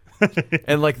Shockmaster.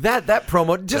 And that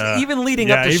promo, just even leading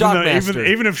up to Shockmaster.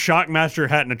 Even if Shockmaster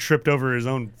hadn't have tripped over his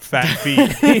own fat feet.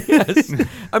 Yes.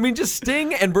 I mean, just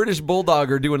Sting and British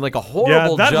Bulldog are doing a Yeah,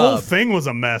 horrible that job. whole thing was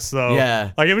a mess, though. Yeah.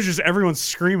 It was just everyone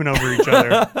screaming over each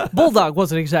other. Bulldog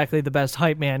wasn't exactly the best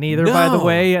hype man either, by the No.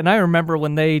 way. And I remember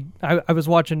when I was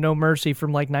watching No Mercy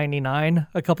from 99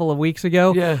 a couple of weeks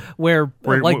ago. Yeah. Where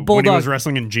When he Bulldog. was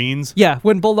wrestling in jeans. Yeah,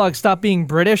 when Bulldog stopped being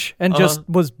British and just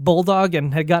was Bulldog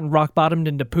and had gotten rock bottomed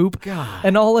into poop. God.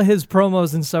 And all of his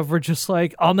promos and stuff were just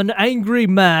like, I'm an angry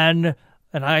man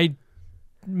and I'm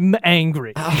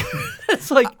angry.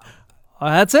 It's like,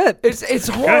 that's it. It's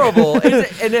horrible.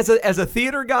 And as a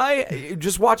theater guy,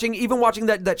 even watching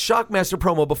that Shockmaster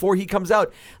promo before he comes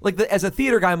out, as a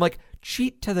theater guy, I'm like,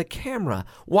 cheat to the camera.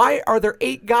 Why are there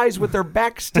 8 guys with their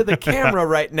backs to the camera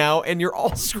right now, and you're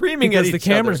all screaming at Because each the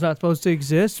camera's other? not supposed to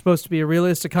exist. It's supposed to be a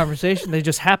realistic conversation. They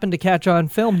just happen to catch on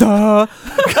film. Duh.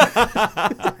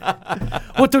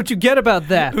 What don't you get about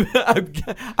that?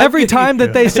 Every time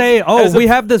that they say, "Oh, we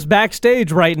have this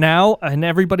backstage right now," and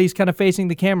everybody's kind of facing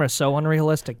the camera, so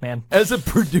unrealistic, man. As a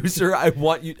producer, I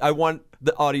want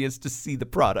the audience to see the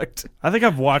product. I think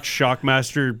I've watched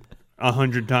Shockmaster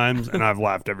 100 times, and I've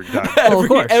laughed every time. Well, of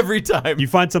course. Every time. You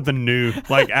find something new,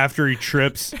 like after he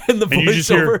trips, And the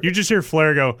voiceover. you just hear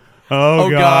Flair go, "Oh, Oh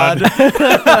God."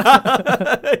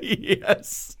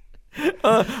 Yes.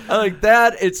 I like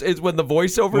that. It's when the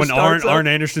voiceover When starts. Arn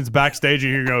Anderson's backstage,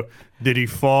 and you go, "Did he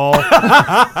fall?"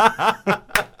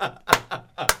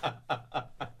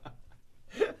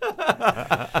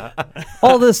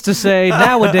 All this to say,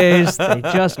 nowadays they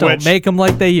just don't Which- make them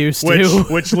like they used to.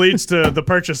 which leads to the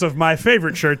purchase of my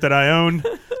favorite shirt that I own,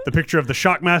 the picture of the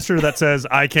Shockmaster that says,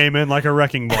 "I came in like a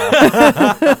wrecking ball."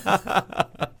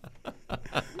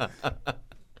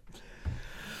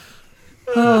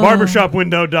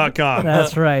 Barbershopwindow.com.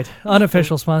 That's right.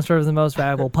 Unofficial sponsor of the Most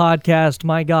Valuable Podcast.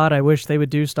 My God, I wish they would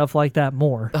do stuff like that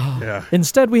more. Yeah.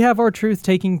 Instead, we have our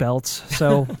truth-taking belts,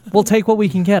 so we'll take what we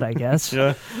can get, I guess.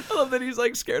 Yeah. I love that he's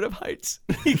like scared of heights.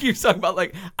 He keeps talking about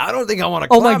like, I don't think I want to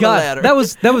Oh climb my a God, ladder. that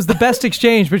was the best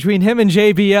exchange between him and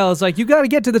JBL. It's like, you got to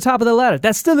get to the top of the ladder.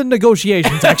 That's still in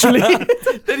negotiations, actually.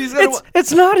 that he's gonna.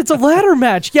 It's not. It's a ladder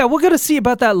match. Yeah, we're gonna see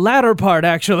about that ladder part,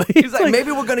 actually. He's like,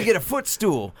 maybe we're gonna get a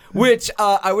footstool. Which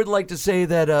I would like to say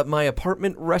that my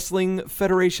apartment wrestling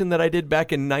federation that I did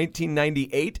back in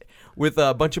 1998 with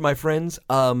a bunch of my friends.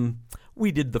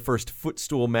 We did the first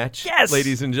footstool match. Yes!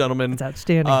 Ladies and gentlemen. It's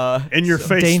outstanding. In your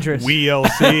face, dangerous.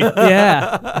 WLC.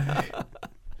 Yeah.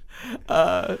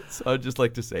 So I'd just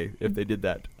like to say, if they did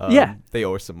that, Yeah. they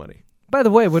owe us some money. By the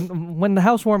way, when the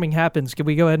housewarming happens, can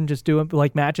we go ahead and just do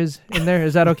like matches in there?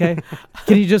 Is that okay?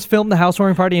 Can you just film the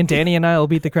housewarming party and Danny and I will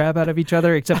beat the crap out of each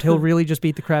other? Except he'll really just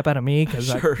beat the crap out of me because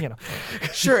Sure. you know,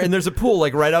 Sure, and there's a pool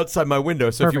like right outside my window,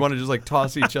 so if you Perfect. want to just like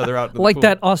toss each other out in the like pool.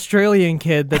 that Australian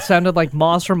kid that sounded like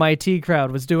Moss from IT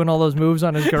Crowd was doing all those moves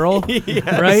on his girl,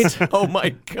 Yes. right? Oh my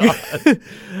God.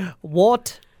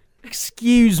 What?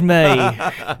 Excuse me.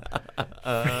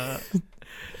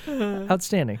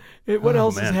 Outstanding. What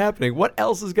else is man. happening? What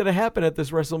else is going to happen at this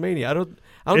WrestleMania? I don't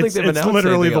think It's they've announced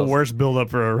literally anything the else. worst build-up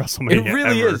for a WrestleMania It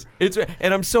really ever. is.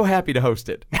 And I'm so happy to host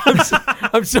it.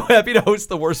 I'm so happy to host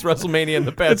the worst WrestleMania in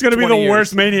the past. It's going to be 20 the years.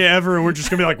 worst Mania ever, and we're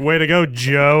just going to be like, way to go,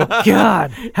 Joe.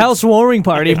 God, house warming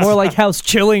party, more like house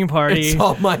chilling party. It's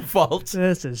all my fault.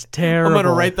 This is I'm terrible. going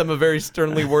to write them a very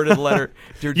sternly worded letter.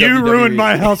 Dear You WWE, ruined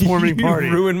my housewarming party.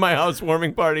 You ruined my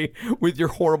housewarming party with your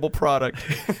horrible product.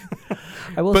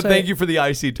 I will But say, thank you for the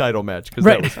IC title match because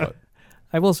Right. that was fun.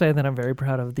 I will say that I'm very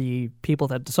proud of the people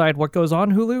that decide what goes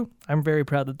on Hulu. I'm very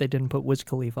proud that they didn't put Wiz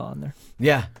Khalifa on there.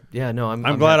 Yeah. No, I'm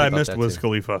glad happy I about missed that Wiz too.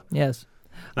 Khalifa. Yes.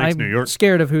 Thanks, I'm New York.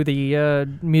 scared of who the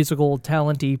musical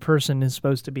talenty person is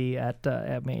supposed to be at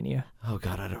Mania. Oh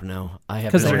God, I don't know. I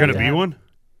have. 'Cause Is no there going to idea. be one?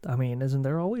 I mean, isn't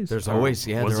there always? There's always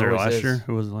Was there there always last is. year?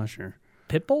 Who was it last year?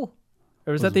 Pitbull?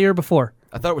 Or was that the year before?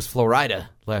 I thought it was Florida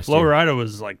last Flo year. Rida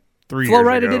was like 3 Flo years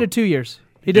Rida ago. did it 2 years.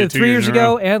 He did it 2 3 years years in a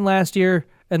row? ago and last year.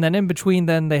 And then in between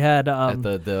then they had At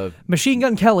the Machine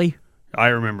Gun Kelly. I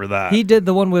remember that. He did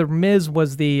the one where Miz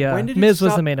was the when did it Miz was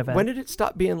stop- the main event. When did it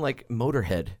stop being like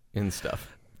Motorhead and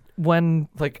stuff? when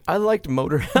Like I liked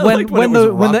Motorhead. when like when it was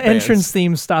the when the rock bands. entrance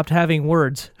theme stopped having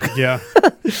words, yeah.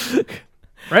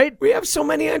 right? We have so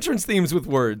many entrance themes with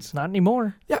words. Not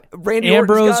anymore. Yeah, Randy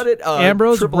Ambrose, Orton's got it.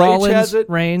 Ambrose, Triple H Rollins, has it.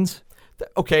 Reigns.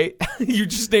 Okay, you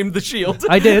just named the Shield.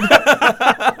 I did,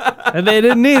 and they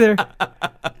didn't either.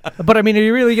 But I mean, are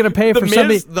you really going to pay for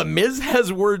somebody? The Miz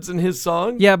has words in his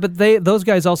song. Yeah, but those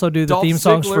guys also do the Dolph theme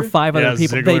songs for Ziggler? 5 other Yeah,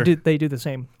 people. Ziggler. They do the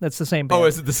same. That's the same band. Oh,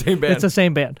 is it the same band? It's the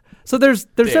same band. So there's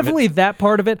definitely that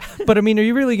part of it. But I mean, are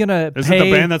you really going to Is pay it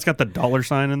the band that's got the dollar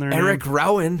sign in there? Eric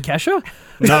Rowan. Kesha?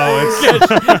 No,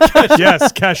 it's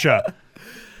yes, Kesha.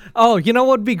 Oh, you know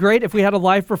what would be great if we had a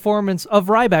live performance of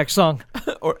Ryback's song?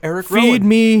 Or Eric Feed Rowan.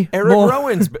 me Eric more.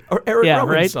 Rowan's or Eric Yeah,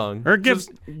 Rowan's right? song. Or give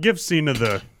Cena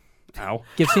the. Ow.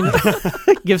 Give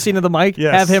Cena the mic.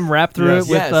 Yes. Have him rap through Yes. it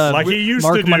with Yes. Like he used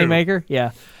Mark to do. Moneymaker.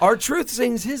 Yeah. R-Truth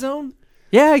sings his own.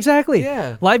 Yeah, exactly.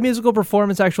 Yeah. Live musical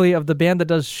performance actually of the band that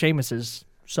does Sheamus's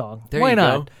song. There Why you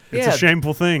not? go. It's Yeah. a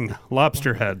shameful thing.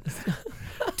 Lobster head.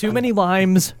 Too many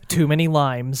limes. Too many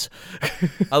limes.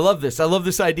 I love this. I love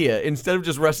this idea. Instead of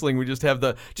just wrestling, we just have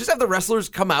the wrestlers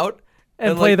come out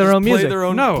And play their just own music.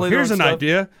 No, play their here's own an stuff.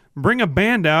 idea. Bring a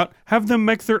band out. Have them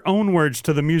make their own words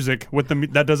to the music with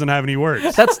that doesn't have any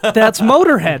words. That's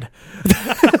Motorhead.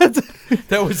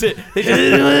 That was it.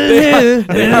 They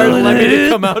hired Lemmy to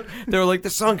come out. They were like, the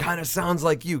song kind of sounds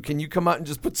like you. Can you come out and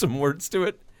just put some words to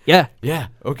it? Yeah. Yeah,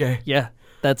 okay. Yeah.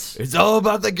 That's It's all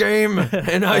about the game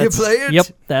and how you play it. Yep,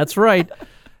 that's right.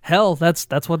 Hell, that's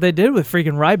what they did with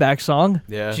freaking Ryback's song.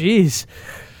 Yeah. Jeez.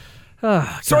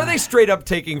 So are they straight up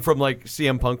taking from like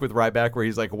CM Punk with Ryback where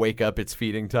he's like, wake up, it's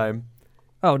feeding time?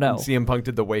 Oh, no. CM Punk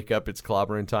did the wake up, it's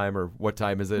clobbering time, or what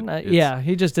time is it? It's- Yeah,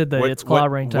 he just did the it's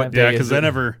clobbering time. Yeah, day because is they it?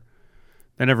 never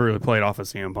really played off of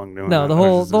CM Punk doing No, that. the That's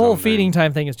whole just his the whole own feeding thing.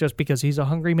 time thing is just because he's a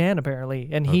hungry man apparently,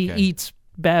 and he Okay. eats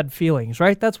bad feelings,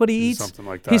 right? That's what he eats. Something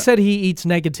like He that. said he eats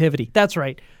negativity. That's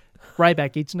right.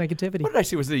 Ryback eats negativity. What did I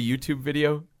see? Was it a YouTube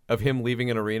video of him leaving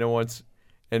an arena once?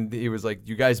 And he was like,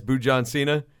 you guys boo John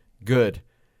Cena? Good.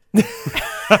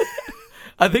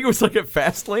 I think it was like at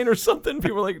Fastlane or something.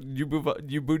 People were like,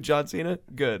 you boo John Cena?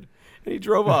 Good. And he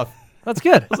drove off. That's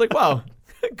good. I was like, wow,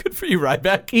 good for you,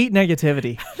 Ryback. Eat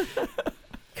negativity.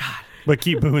 But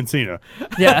keep booing Cena.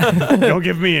 Yeah. Don't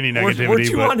give me any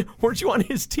negativity. Weren't you on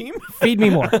his team? Feed me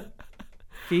more.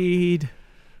 Feed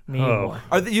me Oh.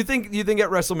 more. You think at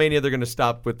WrestleMania they're going to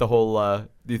stop with the whole?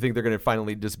 Do you think they're going to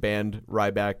finally disband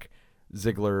Ryback,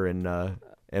 Ziggler, and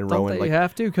Don't Rowan? they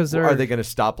have to? Because they're Are they going to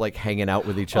stop like hanging out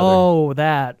with each other? Oh,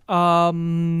 that.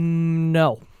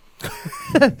 No.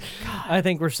 I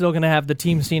think we're still going to have the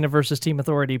Team Cena versus Team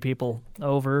Authority people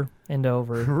over and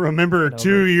over. Remember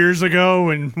 2 years ago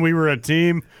when we were a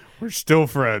team? We're still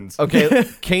friends. Okay,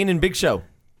 Kane and Big Show,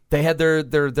 they had their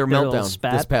little meltdown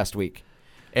spat. this past week,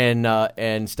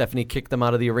 and Stephanie kicked them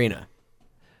out of the arena.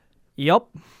 Yep.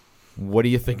 What do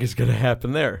you think is going to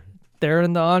happen there? They're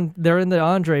in the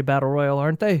Andre Battle Royal,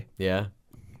 aren't they? Yeah,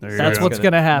 There you That's go. what's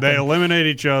going to happen. They eliminate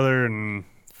each other and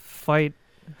Fight.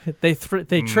 They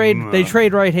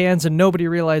trade right hands, and nobody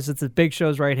realizes that Big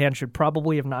Show's right hand should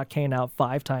probably have knocked Kane out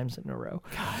 5 times in a row.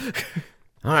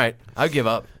 all right, I give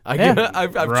up. I've tried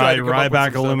to come up with Ryback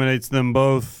some stuff. eliminates them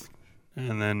both,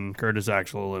 and then Curtis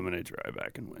Axel eliminates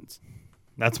Ryback and wins.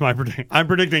 That's my prediction. I'm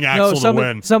predicting Axel to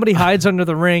win. somebody hides under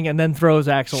the ring and then throws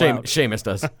Axel out. Sheamus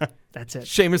does. That's it.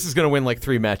 Sheamus is going to win like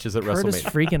 3 matches at Curtis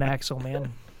WrestleMania. freaking Axel,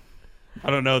 man. I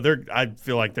don't know. I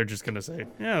feel like they're just gonna say,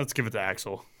 "Yeah, let's give it to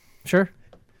Axel." Sure.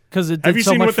 Because it Have did you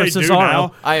so seen much what for they do Cesaro.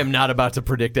 now? I am not about to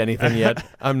predict anything yet.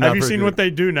 I'm not. Have you very seen good. what they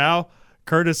do now?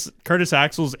 Curtis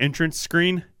Axel's entrance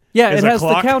screen. Yeah, is it a has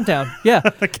clock. the countdown. Yeah.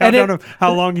 The countdown of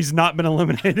how long he's not been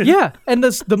eliminated. Yeah, and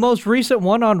the most recent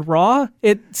one on Raw,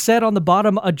 it said on the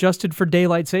bottom, adjusted for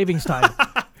daylight savings time.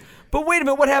 But wait a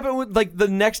minute, what happened with like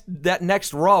that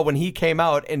next Raw when he came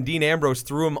out and Dean Ambrose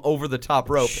threw him over the top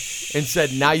rope and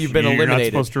said, "Now you've been You're not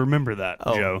eliminated." supposed to remember that,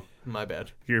 Oh, Joe. my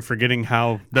bad. You're forgetting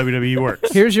how WWE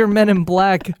works. Here's your Men in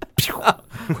Black.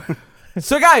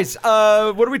 So guys, what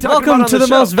are we talking Welcome about on to the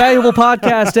show? most valuable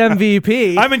podcast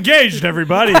MVP. I'm engaged,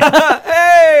 everybody.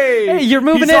 Hey, you're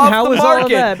moving he's in. off How the was all of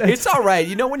market. that? It's all right.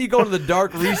 You know when you go into the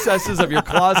dark recesses of your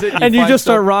closet and you find just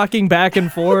start stuff- rocking back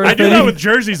and forth. I do that with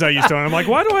jerseys I used to own. I'm like,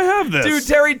 why do I have this? Dude,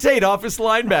 Terry Tate, office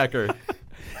linebacker.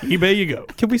 eBay you go.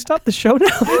 Can we stop the show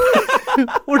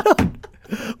now? We're done.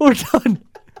 We're done.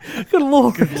 Good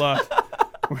Lord. Good luck.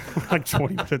 We're like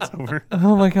 20 minutes over.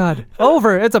 Oh, my God.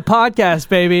 Over. It's a podcast,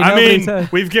 baby. I Nobody's, mean,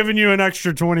 we've given you an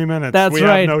extra 20 minutes. That's we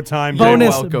right. have no time.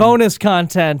 bonus welcome. bonus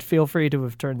content. Feel free to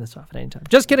have turned this off at any time.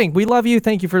 Just kidding. We love you.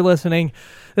 Thank you for listening.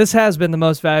 This has been the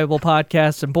most valuable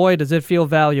podcast, and boy, does it feel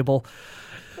valuable.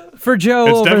 For Joe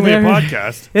It's over definitely there, a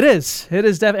podcast. It is. It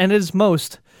is and it is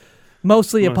mostly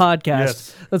a podcast.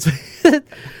 yes.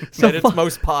 That's At its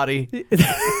most potty.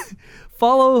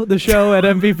 follow the show at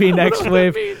MVP Next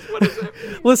Wave. What does that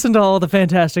mean? Listen to all the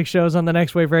fantastic shows on the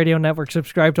Next Wave Radio Network.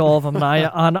 Subscribe to all of them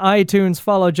on iTunes.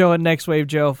 Follow Joe at Next Wave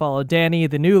Joe. Follow Danny,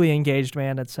 the newly engaged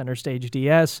man, at Center Stage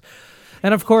DS.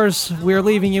 And of course, we're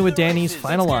leaving you with Danny's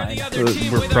final line.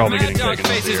 We're probably getting taken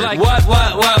over here. Like, what?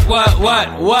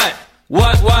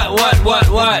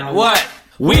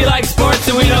 We like sports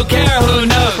and we don't care who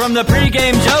knows. From the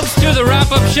pregame jokes to the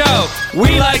wrap-up show.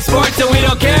 We like sports and we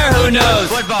don't care who knows.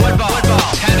 Football,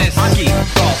 tennis, hockey,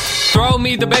 golf. Throw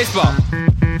me the baseball.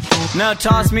 Now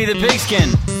toss me the pigskin.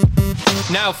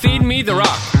 Now feed me the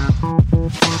rock.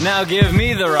 Now give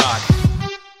me the rock.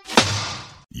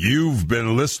 You've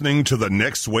been listening to the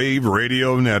Next Wave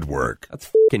Radio Network. That's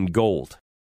f***ing gold.